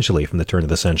substantially from the turn of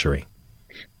the century?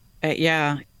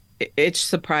 Yeah, it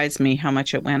surprised me how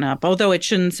much it went up, although it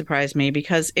shouldn't surprise me,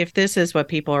 because if this is what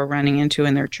people are running into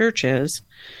in their churches,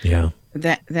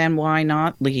 then why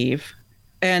not leave?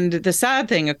 And the sad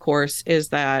thing, of course, is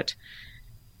that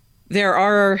there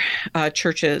are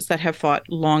churches that have fought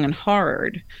long and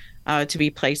hard to be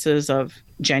places of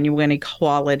genuine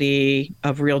equality,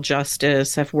 of real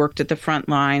justice, have worked at the front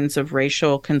lines of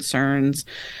racial concerns,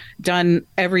 done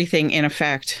everything in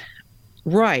effect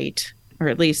right, or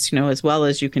at least, as well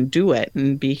as you can do it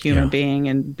and be a human being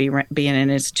and be in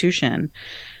an institution.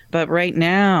 But right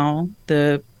now,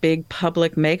 the big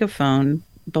public megaphone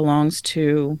belongs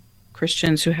to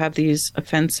Christians who have these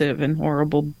offensive and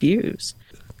horrible views.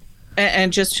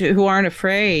 And just who aren't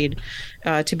afraid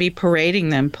to be parading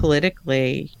them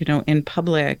politically, in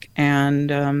public,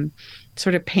 and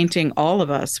sort of painting all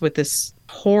of us with this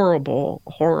horrible,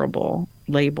 horrible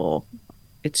label.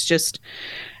 It's just,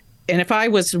 and if I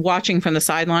was watching from the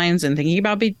sidelines and thinking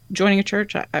about joining a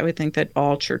church, I would think that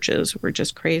all churches were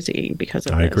just crazy because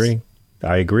of this.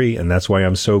 I agree. And that's why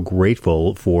I'm so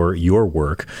grateful for your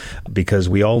work, because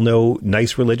we all know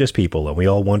nice religious people and we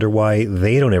all wonder why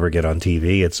they don't ever get on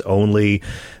TV. It's only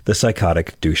the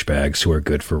psychotic douchebags who are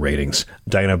good for ratings.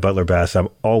 Diana Butler-Bass, I'm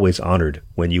always honored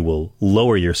when you will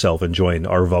lower yourself and join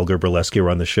our vulgar burlesque here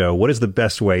on the show. What is the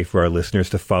best way for our listeners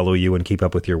to follow you and keep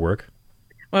up with your work?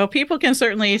 Well, people can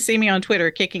certainly see me on Twitter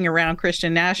kicking around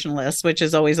Christian nationalists, which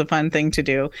is always a fun thing to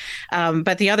do.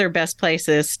 But the other best place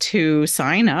is to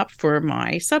sign up for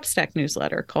my Substack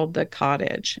newsletter called The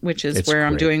Cottage, which is where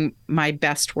I'm doing my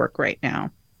best work right now.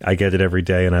 I get it every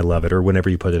day and I love it, or whenever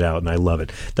you put it out, and I love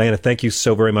it. Diana, thank you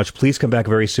so very much. Please come back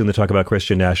very soon to talk about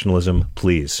Christian nationalism,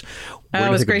 please. It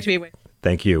was great to be with you.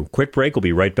 Thank you. Quick break. We'll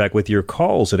be right back with your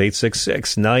calls at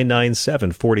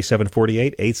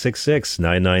 866-997-4748,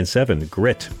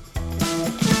 866-997-GRIT.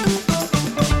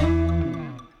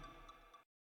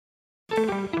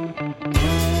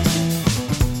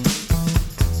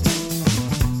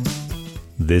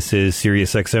 This is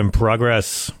SiriusXM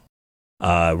Progress.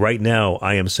 Right now,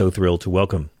 I am so thrilled to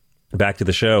welcome back to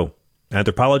the show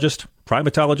anthropologist,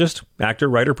 primatologist, actor,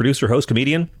 writer, producer, host,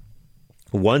 comedian,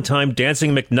 one-time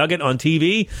Dancing McNugget on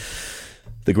TV,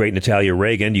 the great Natalia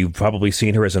Reagan. You've probably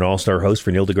seen her as an all-star host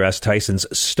for Neil deGrasse Tyson's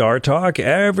Star Talk.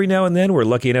 Every now and then, we're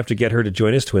lucky enough to get her to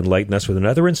join us to enlighten us with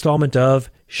another installment of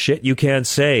Shit You Can't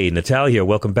Say. Natalia,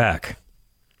 welcome back.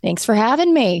 Thanks for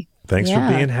having me. Thanks for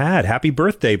being had. Happy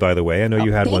birthday, by the way. I know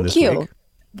you had one this week.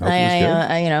 Thank you.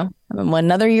 I'm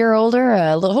another year older,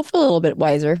 hopefully a little bit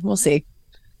wiser. We'll see.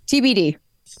 TBD.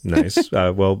 Nice.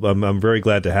 Well, I'm very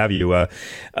glad to have you.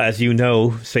 As you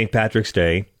know, St. Patrick's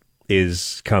Day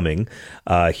is coming.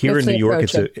 Here in New York,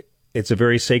 it's a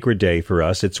very sacred day for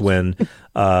us. It's when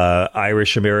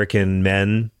Irish American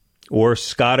men or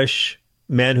Scottish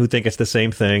men who think it's the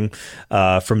same thing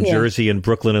from Jersey and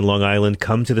Brooklyn and Long Island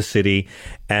come to the city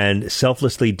and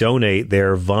selflessly donate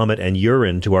their vomit and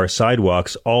urine to our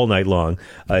sidewalks all night long.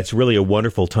 It's really a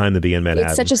wonderful time to be in Manhattan.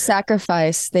 It's such a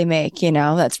sacrifice they make,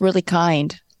 that's really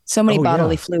kind. So many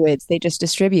bodily fluids they just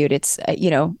distribute. It's,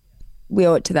 we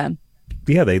owe it to them.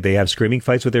 Yeah, they have screaming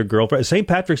fights with their girlfriend. St.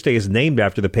 Patrick's Day is named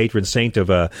after the patron saint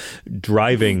of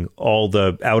driving all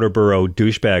the outer borough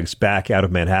douchebags back out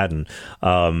of Manhattan.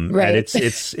 Right. And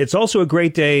it's also a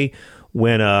great day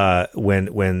when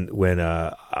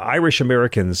Irish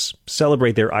Americans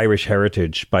celebrate their Irish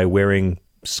heritage by wearing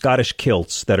Scottish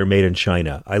kilts that are made in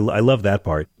China. I love that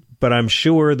part. But I'm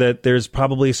sure that there's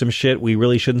probably some shit we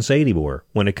really shouldn't say anymore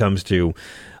when it comes to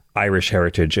Irish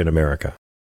heritage in America.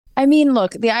 I mean,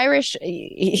 look, the Irish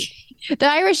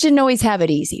didn't always have it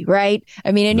easy, right?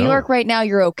 I mean, in New York right now,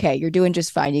 you're okay. You're doing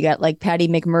just fine. You got like Patty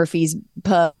McMurphy's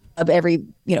pub every,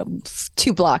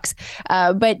 2 blocks.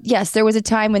 But yes, there was a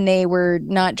time when they were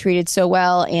not treated so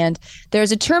well. And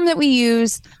there's a term that we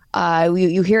use.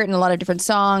 You hear it in a lot of different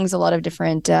songs, a lot of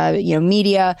different,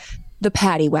 media, the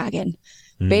paddy wagon.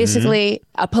 Basically,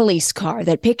 a police car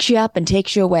that picks you up and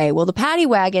takes you away. Well, the paddy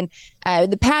wagon,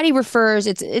 the paddy refers.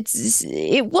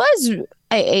 It was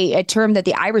a term that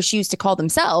the Irish used to call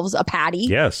themselves, a paddy.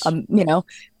 Yes.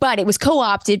 But it was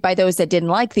co-opted by those that didn't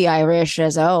like the Irish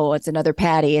as, it's another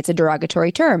paddy. It's a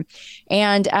derogatory term,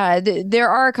 and there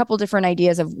are a couple different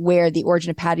ideas of where the origin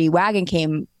of paddy wagon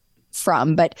came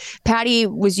from, but paddy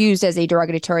was used as a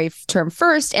derogatory term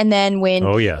first, and then when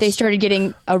they started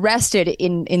getting arrested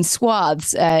in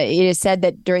swaths, it is said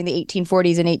that during the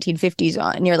 1840s and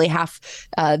 1850s, nearly half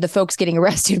the folks getting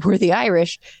arrested were the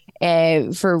Irish.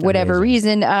 For whatever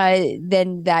reason,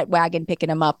 then that wagon picking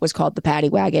them up was called the paddy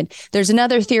wagon. There's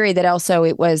another theory that also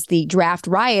it was the draft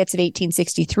riots of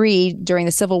 1863 during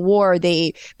the Civil War.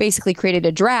 They basically created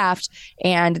a draft,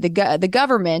 and the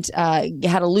government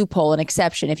had a loophole, an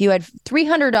exception. If you had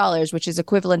 $300, which is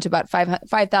equivalent to about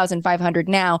 $5,500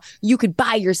 now, you could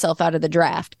buy yourself out of the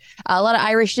draft. A lot of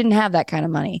Irish didn't have that kind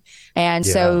of money, and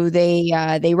so they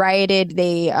rioted.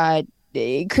 They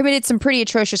committed some pretty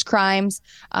atrocious crimes,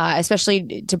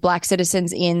 especially to Black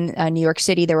citizens in New York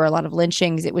City. There were a lot of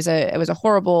lynchings. It was a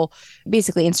horrible,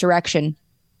 basically, insurrection.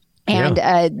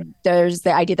 And there's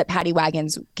the idea that paddy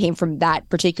wagons came from that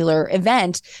particular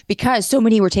event because so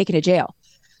many were taken to jail.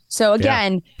 So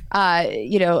again,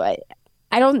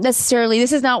 I don't necessarily,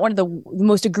 this is not one of the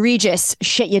most egregious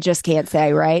shit you just can't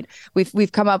say, right?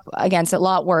 We've come up against a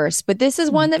lot worse, but this is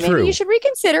one that maybe you should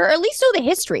reconsider, or at least know the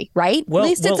history, right? Well, at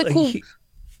least it's a cool...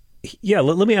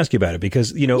 Let me ask you about it,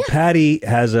 because Patty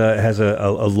has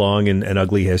a long and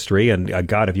ugly history, and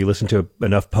God, if you listen to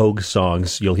enough Pogue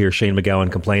songs, you'll hear Shane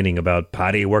MacGowan complaining about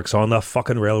Patty works on the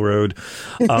fucking railroad,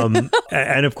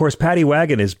 and of course, paddy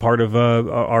wagon is part of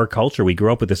our culture. We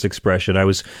grew up with this expression.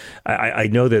 I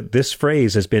know that this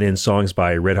phrase has been in songs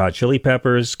by Red Hot Chili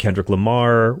Peppers, Kendrick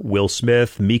Lamar, Will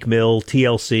Smith, Meek Mill,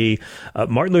 TLC,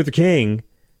 Martin Luther King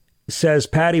says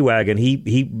paddy wagon.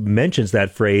 He mentions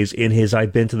that phrase in his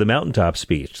 "I've Been to the Mountaintop"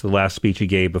 speech, the last speech he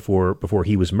gave before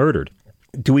he was murdered.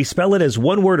 Do we spell it as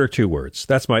one word or two words?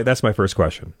 That's my first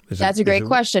question. That's a great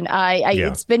question.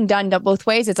 It's been done both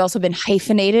ways. It's also been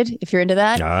hyphenated, if you're into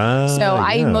that.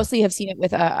 I mostly have seen it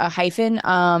with a hyphen.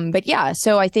 But yeah,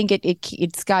 so I think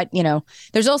it's got,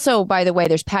 there's also, by the way,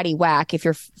 there's Paddy Whack, if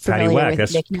you're familiar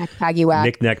with Knick-Knack, Paddy Whack.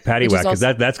 Knick-Knack, Paddy Whack, because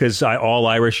that's because all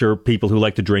Irish are people who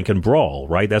like to drink and brawl,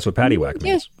 right? That's what Paddy Whack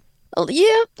means.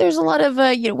 Yeah, there's a lot of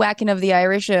whacking of the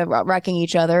Irish, whacking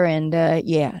each other, and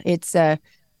it's...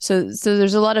 So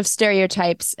there's a lot of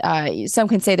stereotypes. Some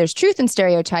can say there's truth in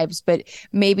stereotypes, but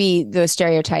maybe those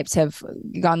stereotypes have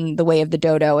gone the way of the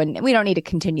dodo, and we don't need to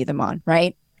continue them on,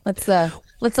 right? Let's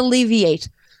alleviate.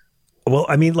 Well,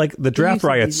 I mean, like the draft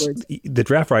riots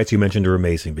you mentioned are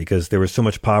amazing because there was so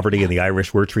much poverty and the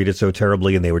Irish were treated so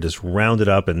terribly and they were just rounded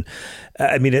up. And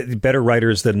I mean, better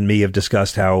writers than me have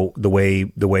discussed how the way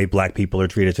Black people are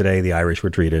treated today, the Irish were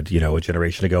treated, a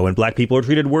generation ago, and Black people are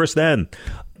treated worse then.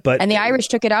 And the Irish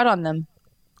took it out on them.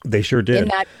 They sure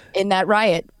did. In that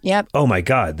riot. Yep. Oh my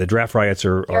God, the draft riots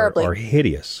are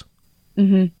hideous.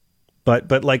 Mm-hmm.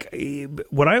 But like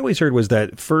what I always heard was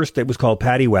that first it was called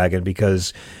paddy wagon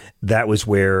because that was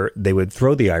where they would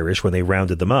throw the Irish when they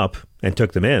rounded them up and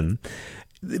took them in.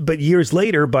 But years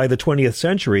later, by the 20th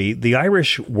century, the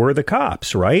Irish were the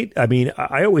cops, right? I mean,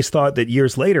 I always thought that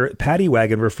years later, paddy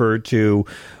wagon referred to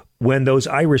when those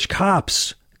Irish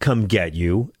cops come get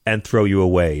you and throw you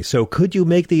away. So could you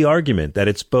make the argument that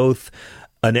it's both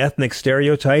an ethnic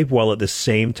stereotype while at the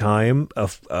same time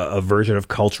a version of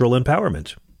cultural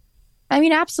empowerment? I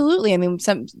mean, absolutely. I mean,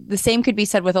 the same could be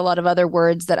said with a lot of other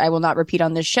words that I will not repeat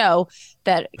on this show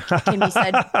that can be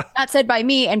said, not said by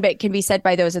me, but can be said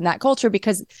by those in that culture,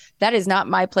 because that is not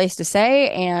my place to say.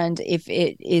 And if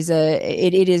it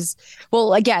is,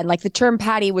 well, again, like the term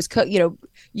paddy was,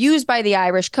 used by the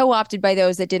Irish, co-opted by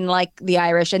those that didn't like the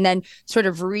Irish, and then sort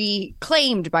of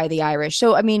reclaimed by the Irish.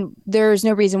 So, I mean, there's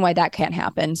no reason why that can't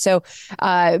happen. So,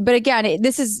 but again,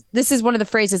 this is one of the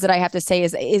phrases that I have to say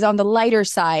is on the lighter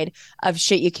side of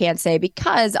shit you can't say,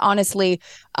 because honestly,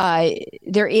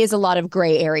 there is a lot of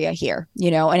gray area here,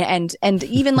 and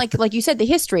even like you said, the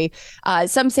history.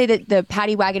 Some say that the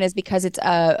paddy wagon is because it's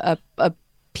a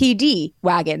PD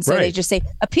wagon, so they just say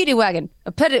a PD wagon,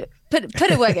 a pity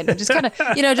wagon, just kind of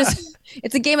just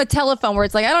it's a game of telephone where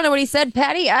it's like, I don't know what he said,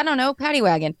 Patty, I don't know, paddy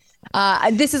wagon.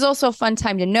 This is also a fun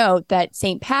time to note that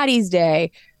St. Patty's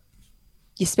Day,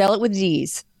 you spell it with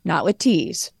D's, not with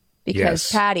T's,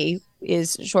 because Paddy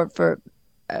is short for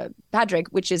Padraig,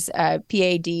 which is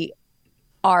Padraig,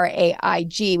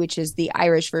 which is the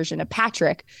Irish version of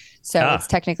Patrick. So it's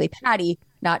technically Patty,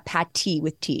 not Patty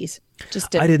with T's.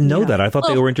 I didn't know that. I thought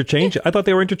they were interchangeable. I thought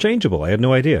they were interchangeable. I had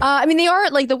no idea. I mean, they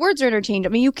are, like, the words are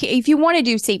interchangeable. I mean, if you want to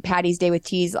do St. Patty's Day with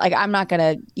T's, like, I'm not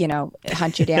gonna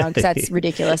hunt you down because that's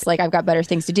ridiculous. Like, I've got better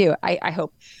things to do. I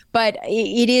hope, but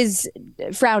it is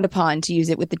frowned upon to use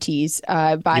it with the T's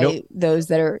by those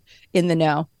that are in the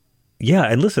know. Yeah,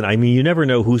 and listen, I mean, you never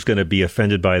know who's going to be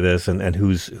offended by this and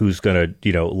who's going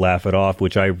to, laugh it off,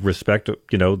 which I respect,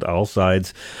 all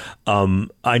sides.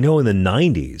 I know in the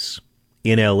 90s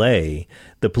in L.A.,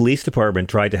 the police department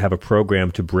tried to have a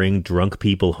program to bring drunk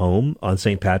people home on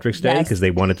St. Patrick's Day because they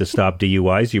wanted to stop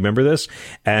DUIs. You remember this?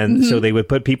 And so they would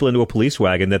put people into a police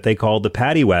wagon that they called the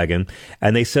paddy wagon,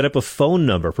 and they set up a phone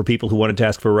number for people who wanted to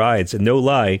ask for rides. And no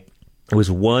lie, it was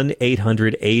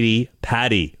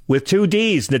 1-880-PADDY with 2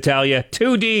 D's, Natalia,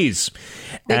 2 D's.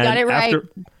 They got it right.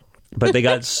 But they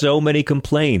got so many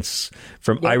complaints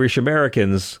from Irish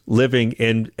Americans living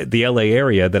in the LA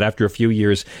area that after a few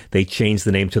years, they changed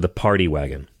the name to the Party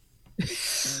Wagon.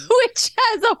 Which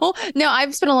as a whole. No,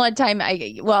 I've spent a lot of time.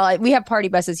 We have party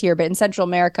buses here, but in Central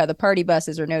America, the party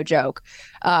buses are no joke.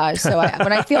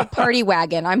 When I feel party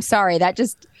wagon, I'm sorry. That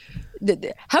just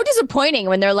how disappointing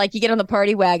when they're like, you get on the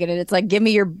party wagon and it's like, give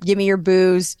me your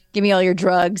booze, give me all your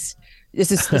drugs.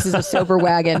 This is a sober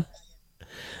wagon.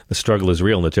 The struggle is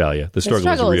real, Natalia. The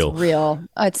struggle is real.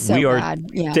 It's so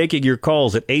bad. We are taking your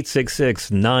calls at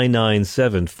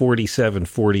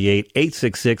 866-997-4748,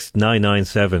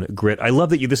 866-997-GRIT. I love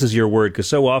that this is your word, because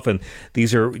so often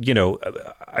these are,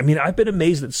 I've been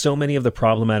amazed that so many of the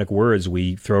problematic words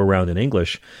we throw around in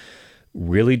English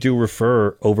really do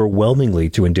refer overwhelmingly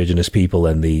to indigenous people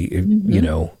and the,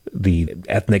 the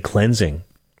ethnic cleansing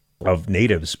of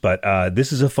natives, but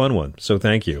this is a fun one, so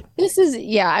thank you. This is,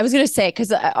 I was going to say,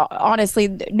 because honestly,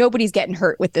 nobody's getting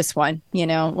hurt with this one.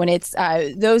 When it's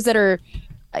those that are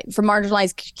from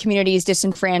marginalized communities,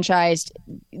 disenfranchised,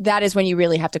 that is when you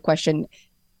really have to question,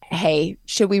 hey,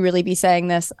 should we really be saying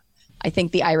this? I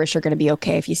think the Irish are going to be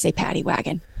okay if you say paddy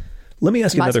wagon. Let me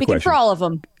ask you another question. For all of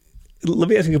them. Let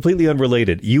me ask you completely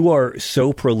unrelated. You are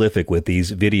so prolific with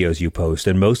these videos you post,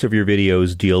 and most of your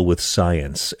videos deal with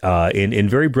science in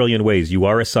very brilliant ways. You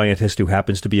are a scientist who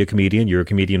happens to be a comedian. You're a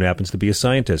comedian who happens to be a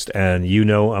scientist. And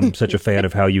I'm such a fan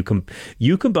of how you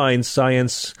combine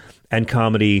science and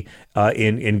comedy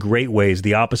in great ways,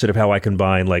 the opposite of how I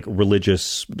combine like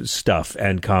religious stuff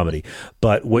and comedy.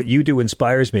 But what you do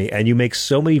inspires me, and you make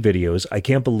so many videos. I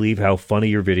can't believe how funny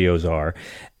your videos are.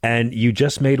 And you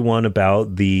just made one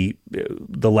about the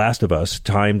Last of Us,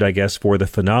 timed, I guess, for the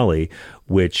finale,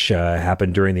 which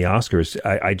happened during the Oscars.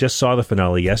 I just saw the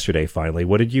finale yesterday. Finally,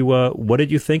 what did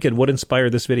you think, and what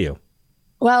inspired this video?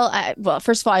 Well,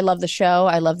 first of all, I love the show.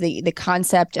 I love the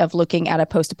concept of looking at a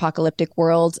post-apocalyptic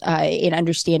world in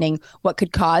understanding what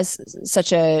could cause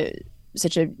such a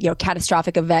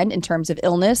catastrophic event in terms of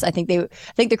illness. I think the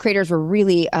creators were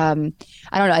really I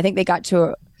think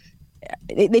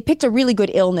they picked a really good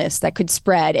illness that could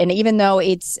spread. And even though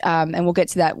it's, and we'll get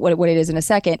to that, what it is in a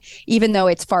second, even though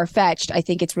it's far-fetched, I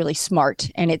think it's really smart.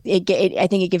 And I think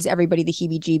it gives everybody the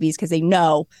heebie-jeebies because they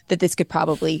know that this could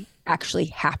probably actually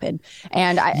happen.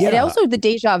 And and also the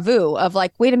deja vu of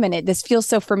like, wait a minute, this feels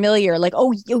so familiar. Like,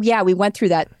 oh yeah, we went through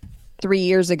that 3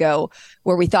 years ago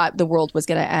where we thought the world was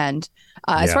going to end.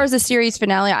 As far as the series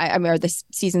finale, or the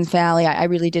season finale, I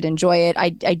really did enjoy it. I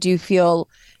do feel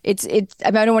it's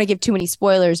I don't want to give too many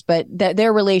spoilers, but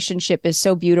their relationship is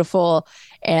so beautiful,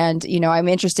 and I'm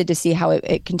interested to see how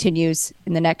it continues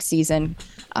in the next season.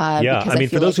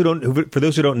 For those who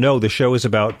don't know, the show is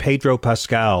about Pedro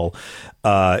Pascal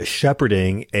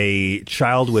shepherding a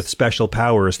child with special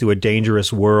powers through a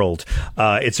dangerous world.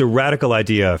 It's a radical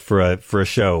idea for a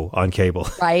show on cable,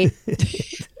 right?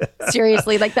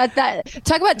 Seriously, like that.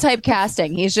 Talk about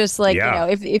typecasting. He's just like,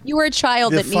 if you were a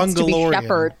child that needs to be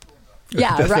shepherded.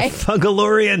 Yeah, right. The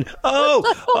Fungalorian.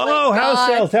 Oh, house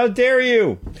elf! How dare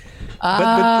you?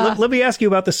 But let me ask you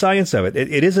about the science of it.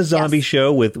 It is a zombie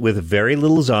show with very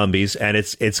little zombies, and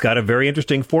it's got a very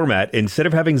interesting format. Instead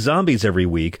of having zombies every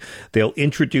week, they'll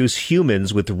introduce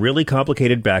humans with really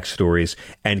complicated backstories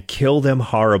and kill them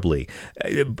horribly.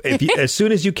 As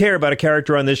soon as you care about a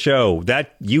character on this show,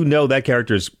 that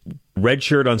character's red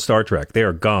shirt on Star Trek. They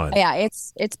are gone. Yeah,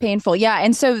 it's painful. Yeah,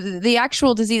 and so the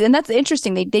actual disease, and that's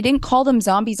interesting. They didn't call them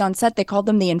zombies on set. They called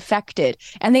them the infected,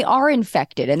 and they are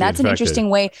infected. And that's an interesting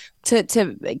way to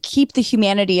keep the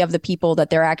humanity of the people that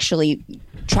they're actually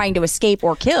trying to escape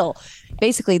or kill.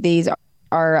 Basically, these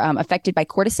are affected by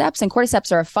cordyceps, and cordyceps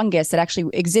are a fungus that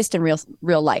actually exist in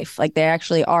real life. Like they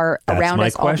actually are around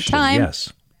us all the time.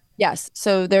 Yes.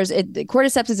 So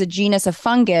cordyceps is a genus of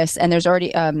fungus, and there's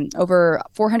already over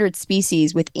 400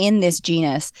 species within this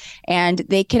genus, and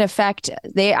they can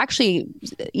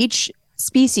each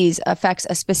species affects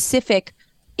a specific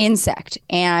insect,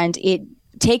 and it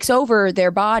takes over their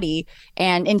body,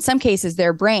 and in some cases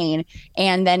their brain,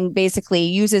 and then basically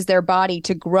uses their body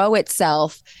to grow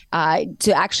itself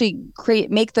to actually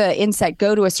make the insect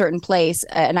go to a certain place,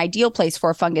 an ideal place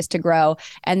for a fungus to grow,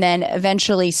 and then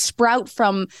eventually sprout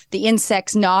from the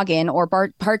insect's noggin or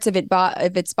parts of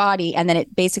its body, and then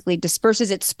it basically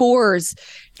disperses its spores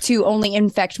to only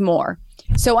infect more.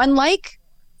 So unlike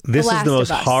this is the most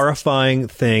horrifying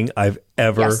thing I've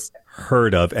ever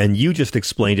heard of, and you just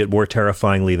explained it more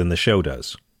terrifyingly than the show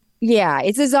does. Yeah,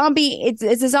 it's a zombie. It's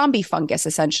a zombie fungus,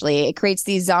 essentially. It creates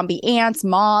these zombie ants,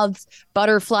 moths,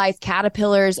 butterflies,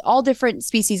 caterpillars, all different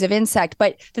species of insect.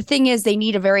 But the thing is, they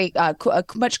need a very a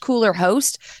much cooler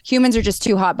host. Humans are just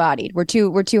too hot bodied. We're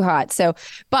too hot. So,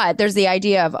 but there's the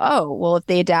idea of, if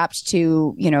they adapt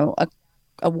to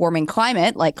a warming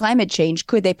climate, like climate change,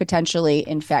 could they potentially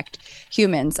infect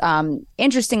humans?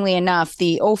 Interestingly enough,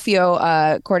 the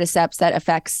Ophiocordyceps that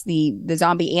affects the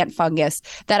zombie ant fungus,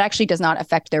 that actually does not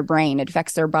affect their brain. It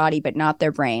affects their body, but not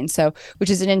their brain. So, which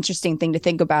is an interesting thing to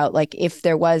think about. Like, if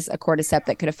there was a cordyceps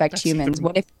that could affect humans,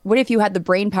 what if you had the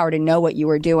brain power to know what you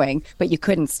were doing, but you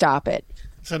couldn't stop it?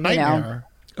 It's a nightmare.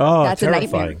 Oh, that's terrifying.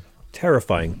 A nightmare.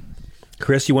 Terrifying.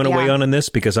 Chris, you want to weigh on this?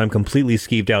 Because I'm completely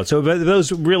skeeved out. So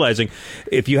those realizing,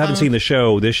 if you haven't seen the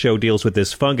show, this show deals with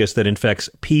this fungus that infects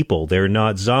people. They're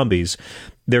not zombies.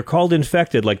 They're called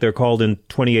infected, like they're called in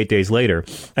 28 Days Later.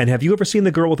 And have you ever seen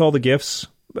The Girl with All the Gifts,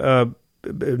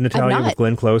 Natalia, with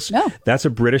Glenn Close? No. That's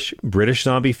a British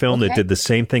zombie film that did the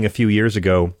same thing a few years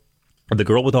ago. The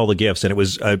Girl with All the Gifts, and it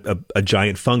was a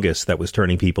giant fungus that was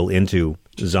turning people into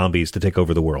zombies to take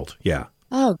over the world. Yeah.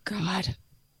 Oh, God.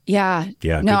 Yeah.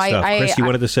 Yeah, no, good stuff. Chris, you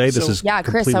wanted to say this is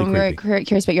Chris, I'm very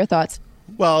curious about your thoughts.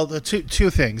 Well, the two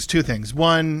things.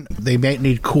 One, they may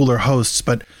need cooler hosts,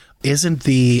 but isn't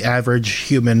the average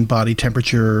human body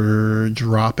temperature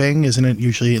dropping? Isn't it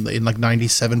usually in like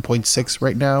 97.6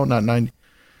 right now? Not 90?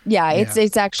 Yeah,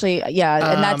 it's actually,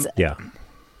 and that's...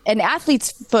 An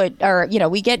athlete's foot, or,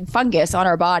 we get fungus on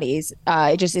our bodies.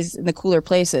 It just is in the cooler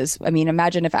places. I mean,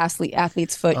 imagine if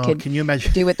athlete's foot could can you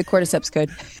imagine? Do what the cordyceps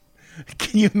could.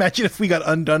 Can you imagine if we got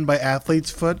undone by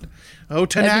athlete's foot? Oh,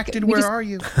 Tenactin, where are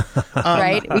you?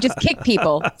 Right? We just kick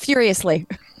people furiously.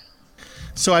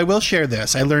 So I will share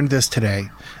this. I learned this today.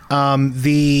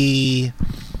 The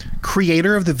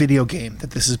creator of the video game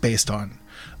that this is based on,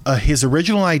 his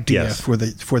original idea for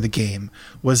the game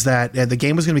was that the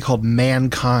game was going to be called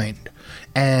Mankind,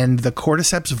 and the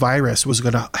cordyceps virus was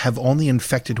going to have only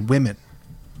infected women.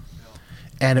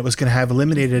 And it was going to have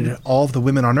eliminated all of the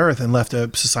women on Earth and left a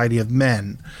society of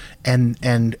men.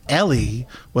 And Ellie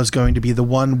was going to be the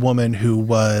one woman who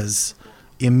was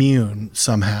immune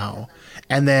somehow.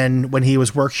 And then when he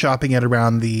was workshopping it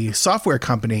around the software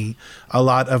company, a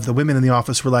lot of the women in the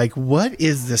office were like, what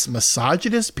is this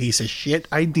misogynist piece of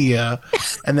shit idea?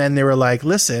 And then they were like,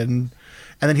 listen.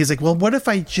 And then he's like, well, what if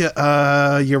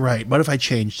you're right. What if I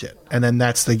changed it? And then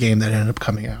that's the game that ended up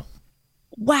coming out.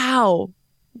 Wow.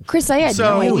 Chris, I had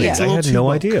no idea. I had no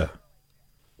idea.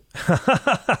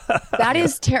 That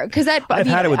is terrible. Because I've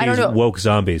had it with these woke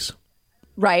zombies.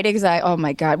 Right, exactly. Oh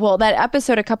my God. Well, that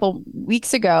episode a couple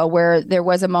weeks ago where there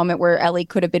was a moment where Ellie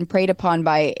could have been preyed upon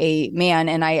by a man,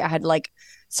 and I had like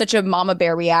such a mama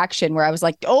bear reaction where I was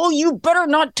like, oh, you better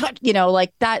not touch,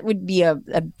 like that would be a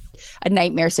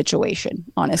nightmare situation,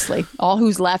 honestly. All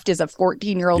who's left is a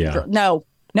 14-year-old girl.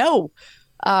 No.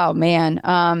 Oh man.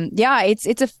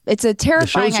 It's a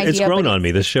terrifying idea. It's grown on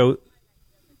me. This show.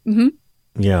 Mm-hmm.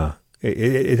 Yeah.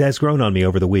 It has grown on me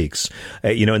over the weeks.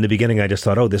 In the beginning, I just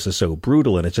thought, oh, this is so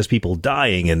brutal, and it's just people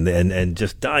dying and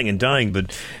just dying and dying.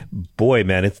 But boy,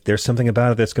 man, there's something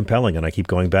about it that's compelling, and I keep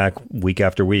going back week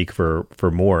after week for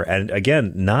more. And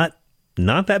again, not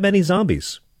that many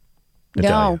zombies.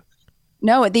 No,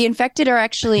 the infected are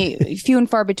actually few and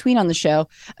far between on the show.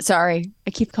 Sorry, I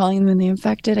keep calling them the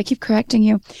infected. I keep correcting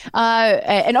you.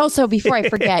 And also, before I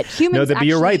forget, humans. No,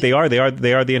 you're right. They are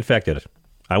the infected.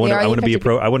 I want to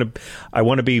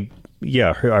be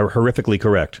horrifically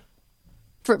correct.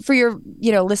 For your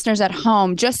listeners at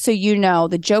home, just so you know,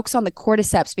 the joke's on the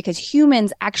cordyceps because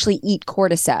humans actually eat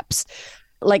cordyceps,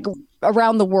 like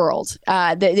around the world.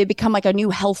 They become like a new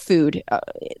health food.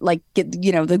 The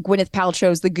Gwyneth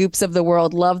Paltrow's, the Goops of the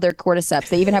world love their cordyceps.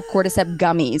 They even have cordyceps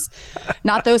gummies.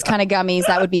 Not those kind of gummies.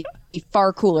 That would be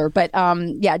far cooler. But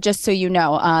just so you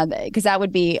know, because that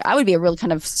would be a real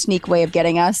kind of sneak way of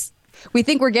getting us. We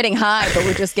think we're getting high, but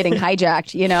we're just getting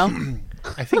hijacked,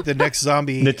 I think the next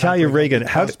zombie Natalia Reagan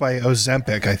caused by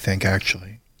Ozempic, I think,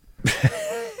 actually.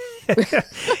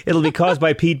 It'll be caused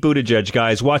by Pete Buttigieg,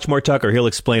 guys. Watch more Tucker. He'll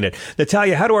explain it.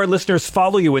 Natalia, how do our listeners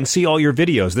follow you and see all your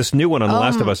videos? This new one on The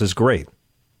Last of Us is great.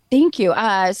 Thank you.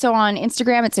 So on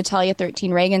Instagram, it's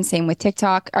Natalia13Reagan. Same with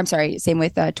TikTok. I'm sorry. Same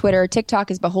with Twitter. TikTok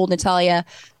is Behold Natalia.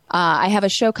 I have a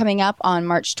show coming up on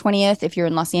March 20th if you're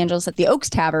in Los Angeles at the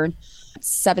Oaks Tavern.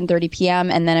 7:30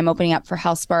 p.m. and then I'm opening up for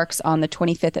House Sparks on the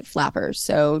 25th at Flappers.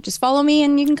 So just follow me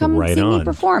and you can come see me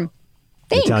perform.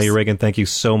 Thanks. Natalia Reagan, thank you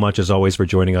so much as always for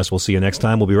joining us. We'll see you next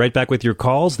time. We'll be right back with your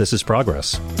calls. This is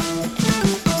Progress.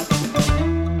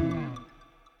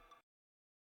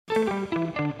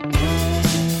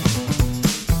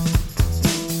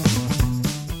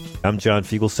 I'm John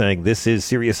Fugelsang. This is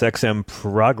SiriusXM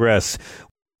Progress.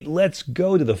 Let's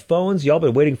go to the phones. Y'all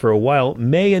been waiting for a while.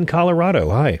 May in Colorado.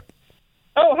 Hi.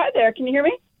 Oh, hi there. Can you hear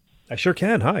me? I sure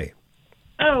can. Hi.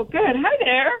 Oh, good. Hi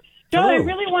there. John, I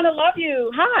really want to love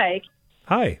you. Hi.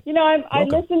 Hi. You know, I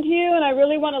listen to you and I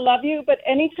really want to love you, but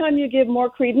anytime you give more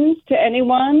credence to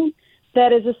anyone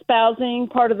that is espousing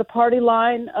part of the party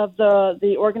line of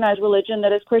the organized religion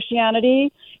that is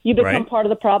Christianity, you become part of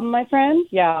the problem, my friend.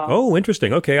 Yeah. Oh,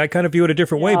 interesting. Okay, I kind of view it a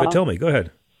different way, but tell me. Go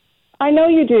ahead. I know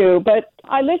you do, but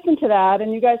I listened to that,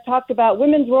 and you guys talked about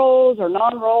women's roles or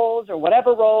non-roles or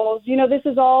whatever roles. You know, this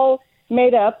is all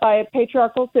made up by a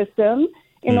patriarchal system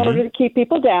in order to keep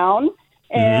people down,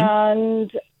 and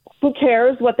who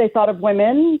cares what they thought of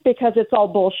women because it's all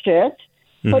bullshit.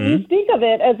 But you speak of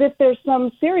it as if there's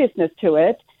some seriousness to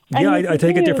it. And I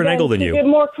take a different angle than you. Give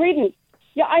more credence.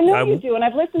 Yeah, I know you do, and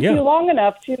I've listened to you long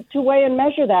enough to weigh and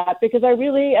measure that, because I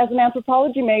really, as an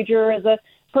anthropology major, as a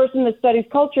person that studies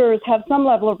cultures, have some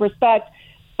level of respect.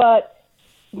 But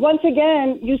once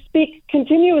again, you speak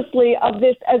continuously of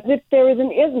this as if there is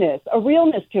an isness, a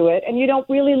realness to it, and you don't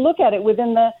really look at it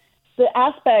within the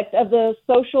aspect of the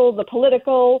social, the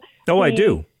political. Oh, I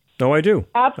do. No, I do.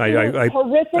 Absolutely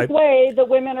horrific way that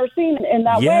women are seen in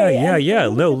that way. Yeah.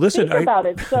 No, listen. About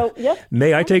it. So, yes.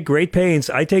 May I take great pains?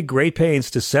 I take great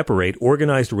pains to separate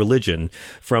organized religion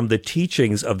from the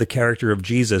teachings of the character of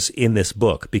Jesus in this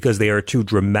book, because they are two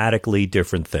dramatically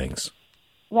different things.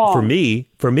 Wrong.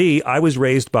 For me, I was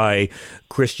raised by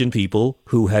Christian people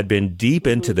who had been deep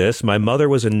into this. My mother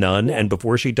was a nun, and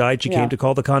before she died, she came to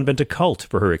call the convent a cult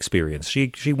for her experience.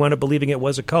 She wound up believing it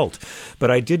was a cult.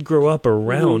 But I did grow up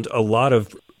around a lot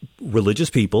of religious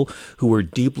people who were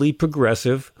deeply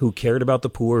progressive, who cared about the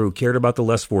poor, who cared about the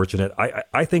less fortunate.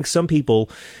 I think some people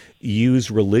use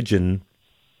religion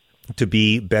to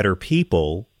be better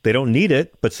people. They don't need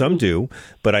it, but some do.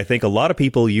 But I think a lot of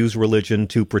people use religion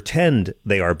to pretend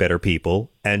they are better people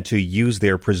and to use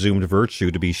their presumed virtue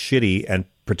to be shitty and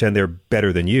pretend they're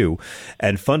better than you.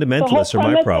 And fundamentalists are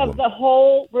my problem. The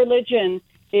whole religion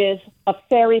is a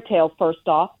fairy tale, first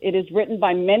off. It is written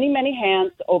by many, many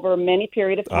hands over many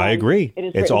period of time. I agree. It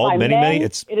is it's all many, men. many.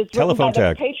 It's telephone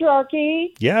tag. Patriarchy.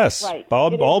 Yes. Right.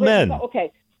 All men.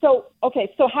 Okay.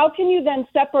 So how can you then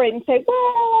separate and say,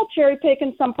 well, I'll cherry pick,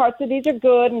 and some parts of these are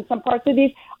good and some parts of these,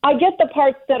 I get the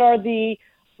parts that are the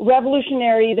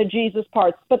revolutionary, the Jesus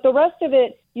parts, but the rest of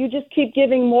it, you just keep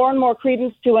giving more and more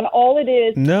credence to, and all it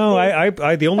is. No,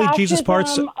 I the only Jesus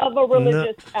parts of a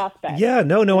religious aspect. Yeah,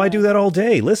 no, I do that all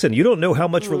day. Listen, you don't know how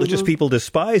much religious people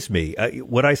despise me.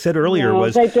 What I said earlier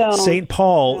was St.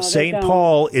 Paul. St.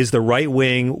 Paul is the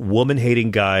right-wing,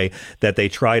 woman-hating guy that they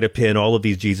try to pin all of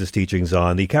these Jesus teachings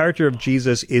on. The character of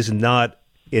Jesus is not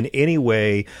in any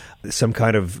way some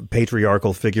kind of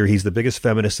patriarchal figure. He's the biggest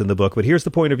feminist in the book. But here's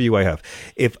the point of view I have.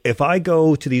 If I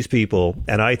go to these people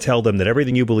and I tell them that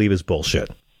everything you believe is bullshit,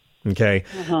 okay,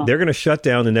 they're going to shut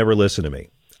down and never listen to me.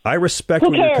 I respect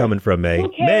where you're coming from, May.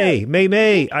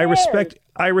 May. I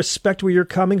respect where you're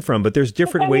coming from, but there's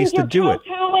different ways to do it.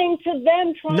 Kowtowing to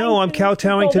them. No, I'm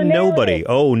kowtowing to nobody.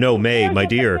 Oh, no, May, my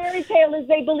dear. The fairy tale is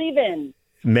they believe in.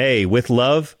 May, with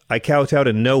love, I kowtow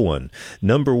to no one.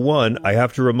 Number one, I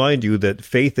have to remind you that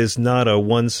faith is not a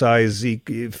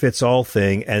one-size-fits-all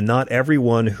thing, and not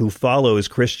everyone who follows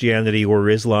Christianity or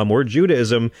Islam or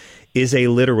Judaism is a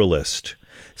literalist.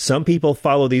 Some people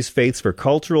follow these faiths for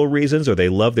cultural reasons, or they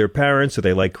love their parents, or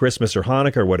they like Christmas or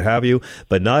Hanukkah or what have you,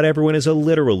 but not everyone is a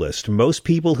literalist. Most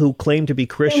people who claim to be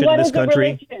Christian in this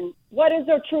country... What is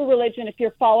a true religion if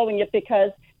you're following it because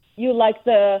you like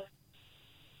the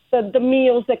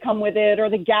meals that come with it or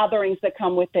the gatherings that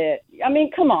come with it? I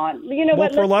mean, come on. You know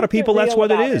what? For a lot of people, that's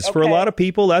what it is. For a lot of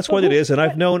people, that's what it is. And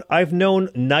I've known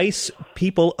nice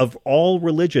people of all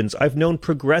religions. I've known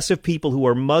progressive people who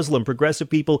are Muslim, progressive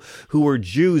people who are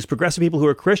Jews, progressive people who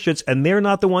are Christians, and they're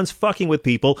not the ones fucking with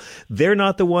people. They're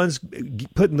not the ones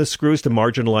putting the screws to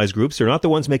marginalized groups. They're not the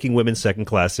ones making women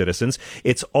second-class citizens.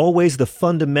 It's always the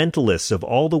fundamentalists of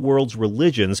all the world's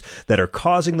religions that are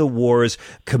causing the wars,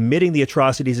 committing the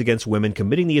atrocities against women,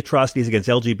 committing the atrocities against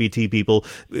LGBT people,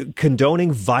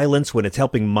 condoning violence when it's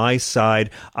helping my side.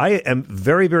 I am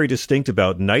very, very distinct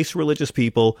about nice religious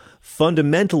people,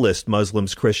 fundamentalist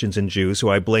Muslims, Christians, and Jews, who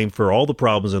I blame for all the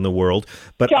problems in the world.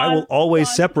 But I will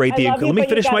always separate the... Let me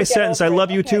finish my sentence. I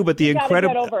love you too, but the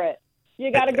incredible... You got to get over it.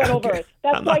 You got to get over it.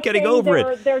 That's I'm not getting over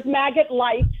it. There's maggot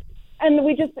light. And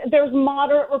there's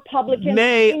moderate Republicans.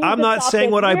 May, I'm not saying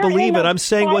what I believe in. I'm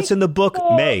saying what's in the book.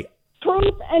 May.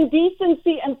 Truth and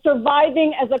decency and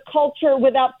surviving as a culture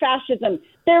without fascism.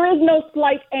 There is no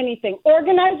slight anything.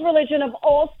 Organized religion of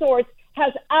all sorts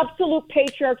has absolute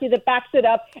patriarchy that backs it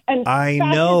up. And I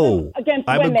know. Against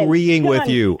I'm women. agreeing with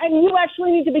you. And you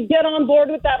actually need to get on board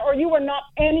with that, or you are not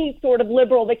any sort of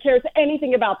liberal that cares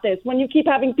anything about this. When you keep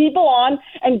having people on,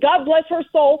 and God bless her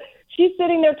soul, she's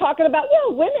sitting there talking about,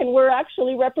 well, women were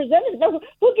actually represented.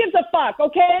 Who gives a fuck,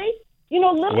 okay?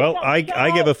 Well,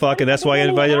 I give a fuck, and that's why I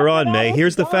invited her on, May.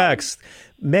 Here's the facts.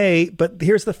 May, but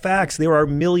here's the facts. There are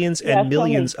millions and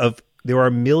millions of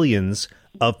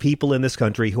people in this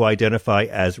country who identify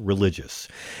as religious.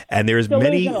 And there's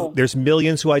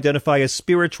millions who identify as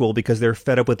spiritual because they're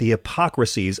fed up with the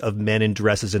hypocrisies of men in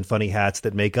dresses and funny hats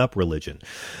that make up religion.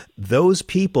 Those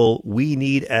people we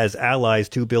need as allies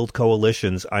to build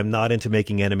coalitions. I'm not into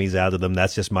making enemies out of them.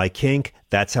 That's just my kink.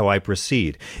 That's how I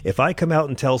proceed. If I come out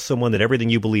and tell someone that everything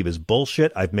you believe is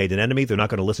bullshit, I've made an enemy. They're not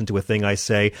going to listen to a thing I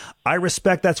say. I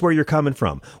respect that's where you're coming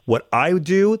from. What I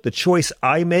do, the choice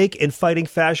I make in fighting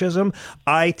fascism,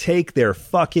 I take their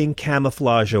fucking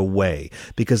camouflage away,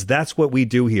 because that's what we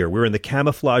do here. We're in the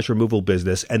camouflage removal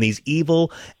business, and these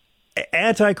evil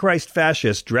Antichrist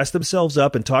fascists dress themselves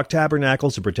up and talk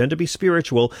tabernacles and pretend to be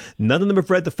spiritual. None of them have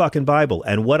read the fucking Bible.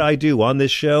 And what I do on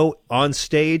this show, on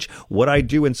stage, what I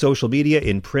do in social media,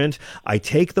 in print, I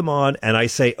take them on and I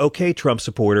say, okay, Trump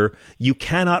supporter, you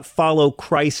cannot follow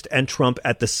Christ and Trump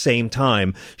at the same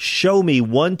time. Show me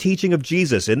one teaching of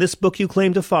Jesus in this book you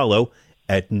claim to follow.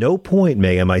 At no point,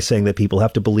 May, am I saying that people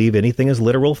have to believe anything as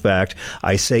literal fact.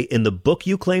 I say in the book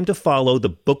you claim to follow, the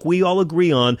book we all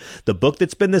agree on, the book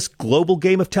that's been this global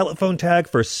game of telephone tag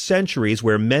for centuries,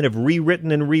 where men have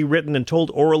rewritten and told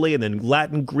orally, and then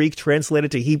Latin, Greek,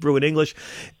 translated to Hebrew and English.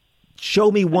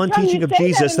 Show me one teaching of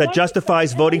Jesus that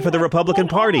justifies voting for the Republican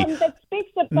Party.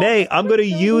 May, I am going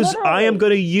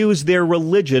to use their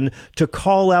religion to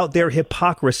call out their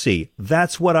hypocrisy.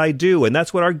 That's what I do. And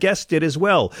that's what our guest did as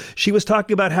well. She was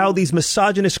talking about how these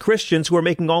misogynist Christians who are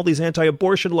making all these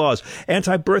anti-abortion laws,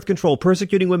 anti-birth control,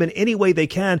 persecuting women any way they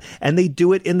can, and they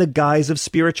do it in the guise of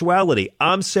spirituality.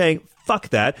 I'm saying, fuck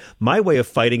that. My way of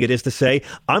fighting it is to say,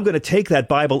 I'm going to take that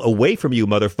Bible away from you,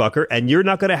 motherfucker, and you're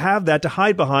not going to have that to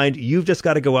hide behind. You've just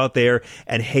got to go out there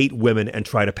and hate women and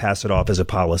try to pass it off as a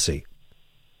policy.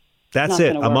 That's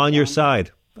it. I'm on your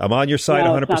side. I'm on your side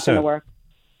 100%. It's not going to work.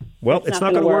 Well, it's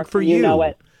not going to work for you. You know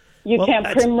it. You can't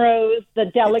primrose the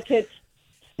delicate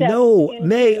steps. No,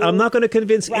 May, I'm not going to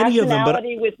convince any of them. But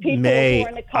with people May, who are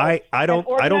in a cult.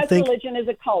 I don't think religion is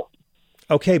a cult.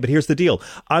 Okay, but here's the deal.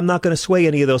 I'm not going to sway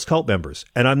any of those cult members.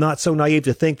 And I'm not so naive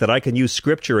to think that I can use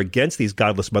scripture against these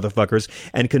godless motherfuckers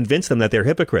and convince them that they're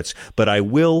hypocrites. But I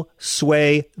will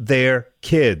sway their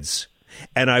kids.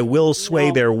 And I will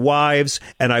sway their wives,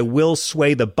 and I will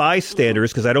sway the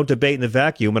bystanders, because I don't debate in a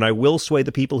vacuum, and I will sway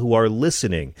the people who are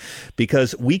listening,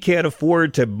 because we can't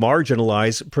afford to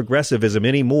marginalize progressivism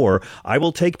anymore. I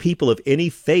will take people of any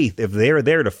faith if they're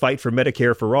there to fight for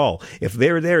Medicare for all, if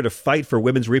they're there to fight for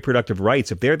women's reproductive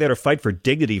rights, if they're there to fight for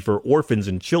dignity for orphans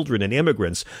and children and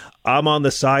immigrants. I'm on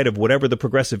the side of whatever the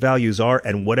progressive values are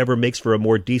and whatever makes for a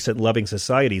more decent, loving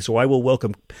society. So I will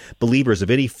welcome believers of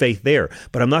any faith there,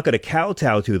 but I'm not going to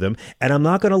kowtow to them, and I'm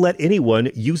not going to let anyone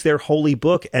use their holy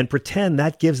book and pretend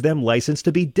that gives them license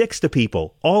to be dicks to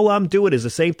people. All I'm doing is the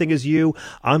same thing as you.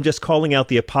 I'm just calling out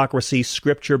the hypocrisy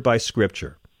scripture by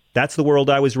scripture. That's the world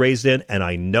I was raised in, and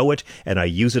I know it, and I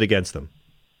use it against them.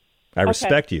 I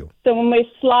respect you. So when we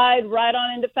slide right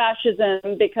on into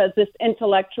fascism because this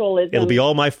intellectualism... It'll be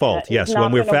all my fault, yes.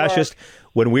 When we're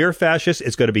fascist,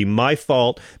 it's going to be my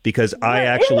fault because I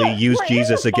actually use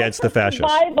Jesus against the fascists.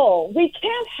 Bible. We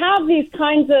can't have these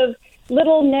kinds of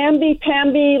little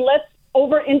namby-pamby, let's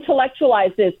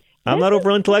over-intellectualize this. I'm not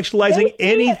over-intellectualizing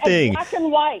anything. Black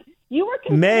and white. You were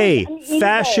May,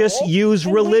 fascists use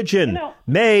religion.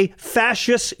 May,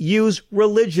 fascists use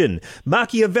religion.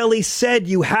 Machiavelli said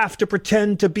you have to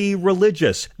pretend to be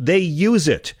religious. They use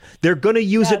it. They're going to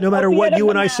use it no matter what you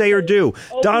and I say or do.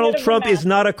 Donald Trump is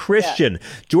not a Christian.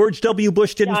 George W.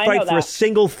 Bush didn't fight for a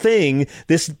single thing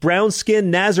this brown-skinned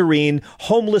Nazarene,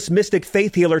 homeless mystic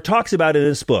faith healer talks about in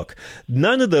this book.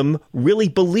 None of them really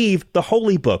believe the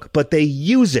holy book, but they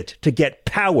use it to get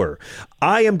power.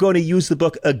 I am going to use the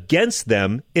book against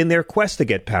them in their quest to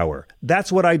get power.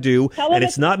 That's what I do. And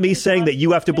it's not me saying that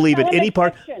you have to believe in any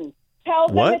part. Tell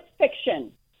them it's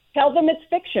fiction. Tell them it's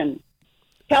fiction.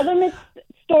 Tell them it's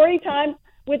story time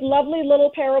with lovely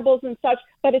little parables and such,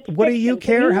 but it's what fiction. Do you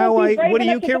care what do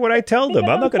you care what I tell them?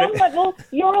 I'm not going to.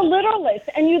 You're a literalist,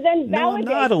 and you then validate.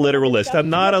 No, I'm not a literalist. I'm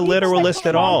not a literalist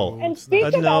at all. And speak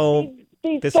about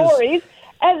these stories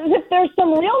as if there's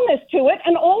some realness to it,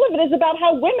 and all of it is about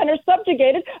how women are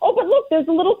subjugated. Oh, but look, there's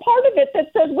a little part of it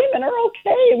that says women are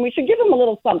okay, and we should give them a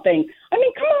little something. I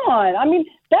mean, come on. I mean,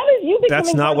 That is you becoming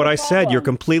That's not part what of I the said. problem. You're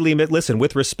completely listen,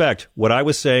 with respect. What I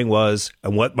was saying was,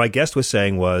 and what my guest was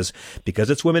saying was, because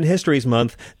it's Women Histories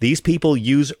Month, these people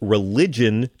use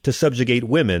religion to subjugate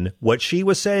women. What she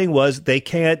was saying was they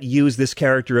can't use this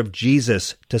character of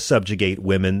Jesus to subjugate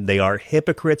women. They are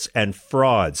hypocrites and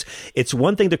frauds. It's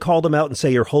one thing to call them out and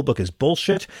say your whole book is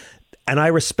bullshit. And I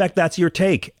respect that's your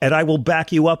take, and I will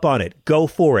back you up on it. Go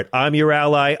for it. I'm your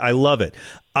ally. I love it.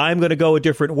 I'm going to go a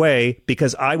different way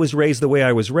because I was raised the way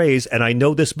I was raised, and I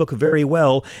know this book very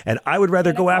well, and I would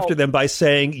rather go after them by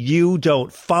saying you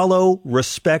don't follow,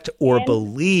 respect, or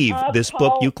believe this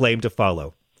book you claim to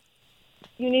follow.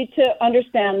 You need to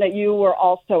understand that you were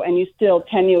also, and you still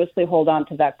tenuously hold on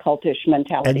to that cultish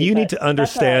mentality. And you need to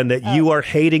understand that you are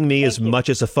hating me as much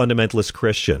as a fundamentalist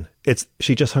Christian.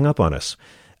 She just hung up on us.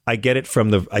 I get it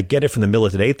from the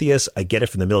militant atheists. I get it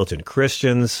from the militant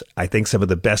Christians. I think some of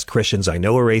the best Christians I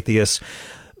know are atheists,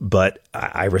 but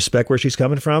I respect where she's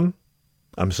coming from.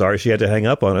 I'm sorry she had to hang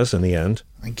up on us in the end.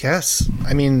 I guess.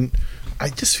 I mean, I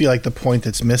just feel like the point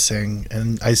that's missing,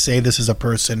 and I say this as a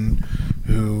person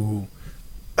who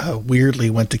weirdly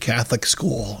went to Catholic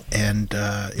school and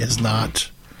is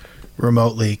not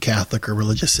remotely Catholic or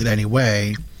religious in any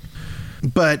way,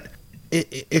 but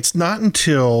it's not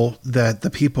until that the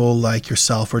people like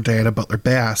yourself or Diana Butler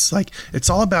Bass, like, it's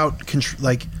all about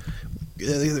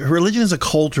religion is a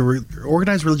cult, or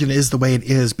organized religion is the way it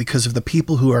is because of the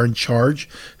people who are in charge,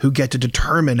 who get to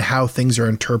determine how things are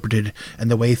interpreted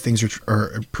and the way things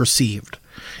are perceived.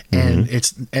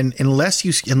 Mm-hmm. And unless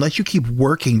you keep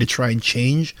working to try and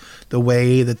change the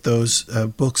way that those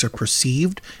books are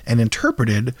perceived and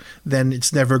interpreted, then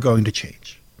it's never going to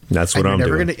change. That's what I'm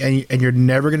doing. And you're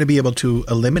never going to be able to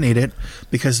eliminate it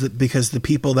because the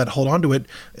people that hold on to it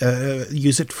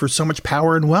use it for so much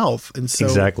power and wealth. And so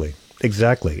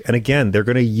Exactly. And again, they're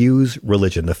going to use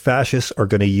religion. The fascists are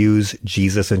going to use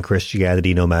Jesus and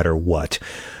Christianity no matter what.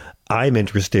 I'm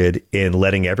interested in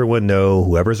letting everyone know,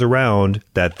 whoever's around,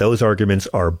 that those arguments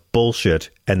are bullshit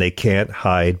and they can't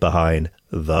hide behind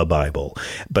the Bible.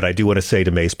 But I do want to say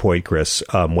to May's point, Chris,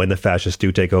 when the fascists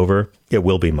do take over, it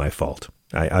will be my fault.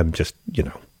 I'm just,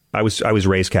 I was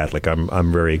raised Catholic.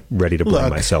 I'm very ready to blame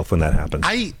myself when that happens.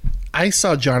 I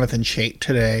saw Jonathan Chait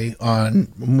today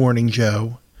on Morning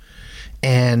Joe,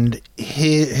 and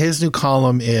his new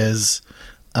column is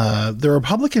the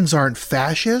Republicans aren't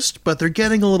fascist, but they're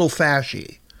getting a little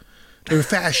fashy. They're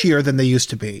fascier than they used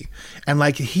to be. And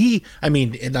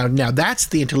now that's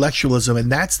the intellectualism,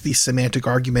 and that's the semantic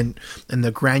argument and the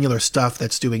granular stuff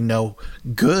that's doing no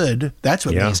good. That's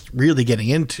what he's really getting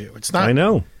into. It's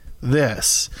not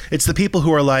this. It's the people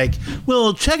who are like,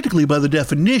 well, technically by the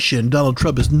definition, Donald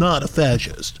Trump is not a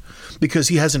fascist because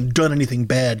he hasn't done anything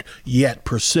bad yet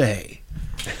per se.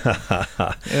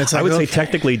 I would say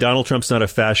technically Donald Trump's not a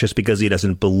fascist because he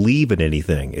doesn't believe in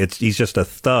anything. He's just a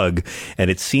thug, and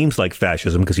it seems like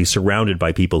fascism because he's surrounded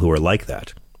by people who are like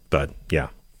that. But yeah,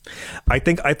 I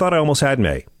thought I almost had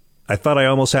May. I thought I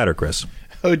almost had her, Chris.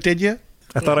 Oh, did you?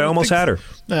 I thought I almost had her.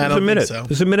 There's a minute. So.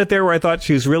 There's a minute there where I thought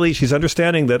she's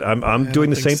understanding that I'm doing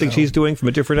the same thing she's doing from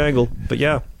a different angle. But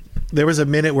yeah, there was a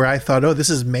minute where I thought, oh, this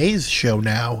is May's show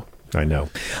now. I know.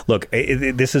 Look,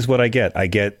 this is what I get.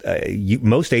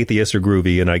 Most atheists are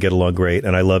groovy, and I get along great,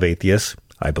 and I love atheists.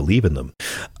 I believe in them.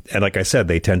 And like I said,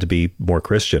 they tend to be more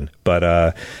Christian.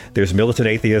 But there's militant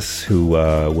atheists who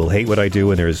will hate what I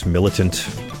do, and there's militant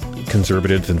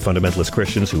conservatives and fundamentalist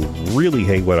Christians who really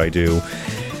hate what I do.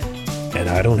 And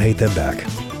I don't hate them back.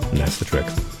 And that's the trick.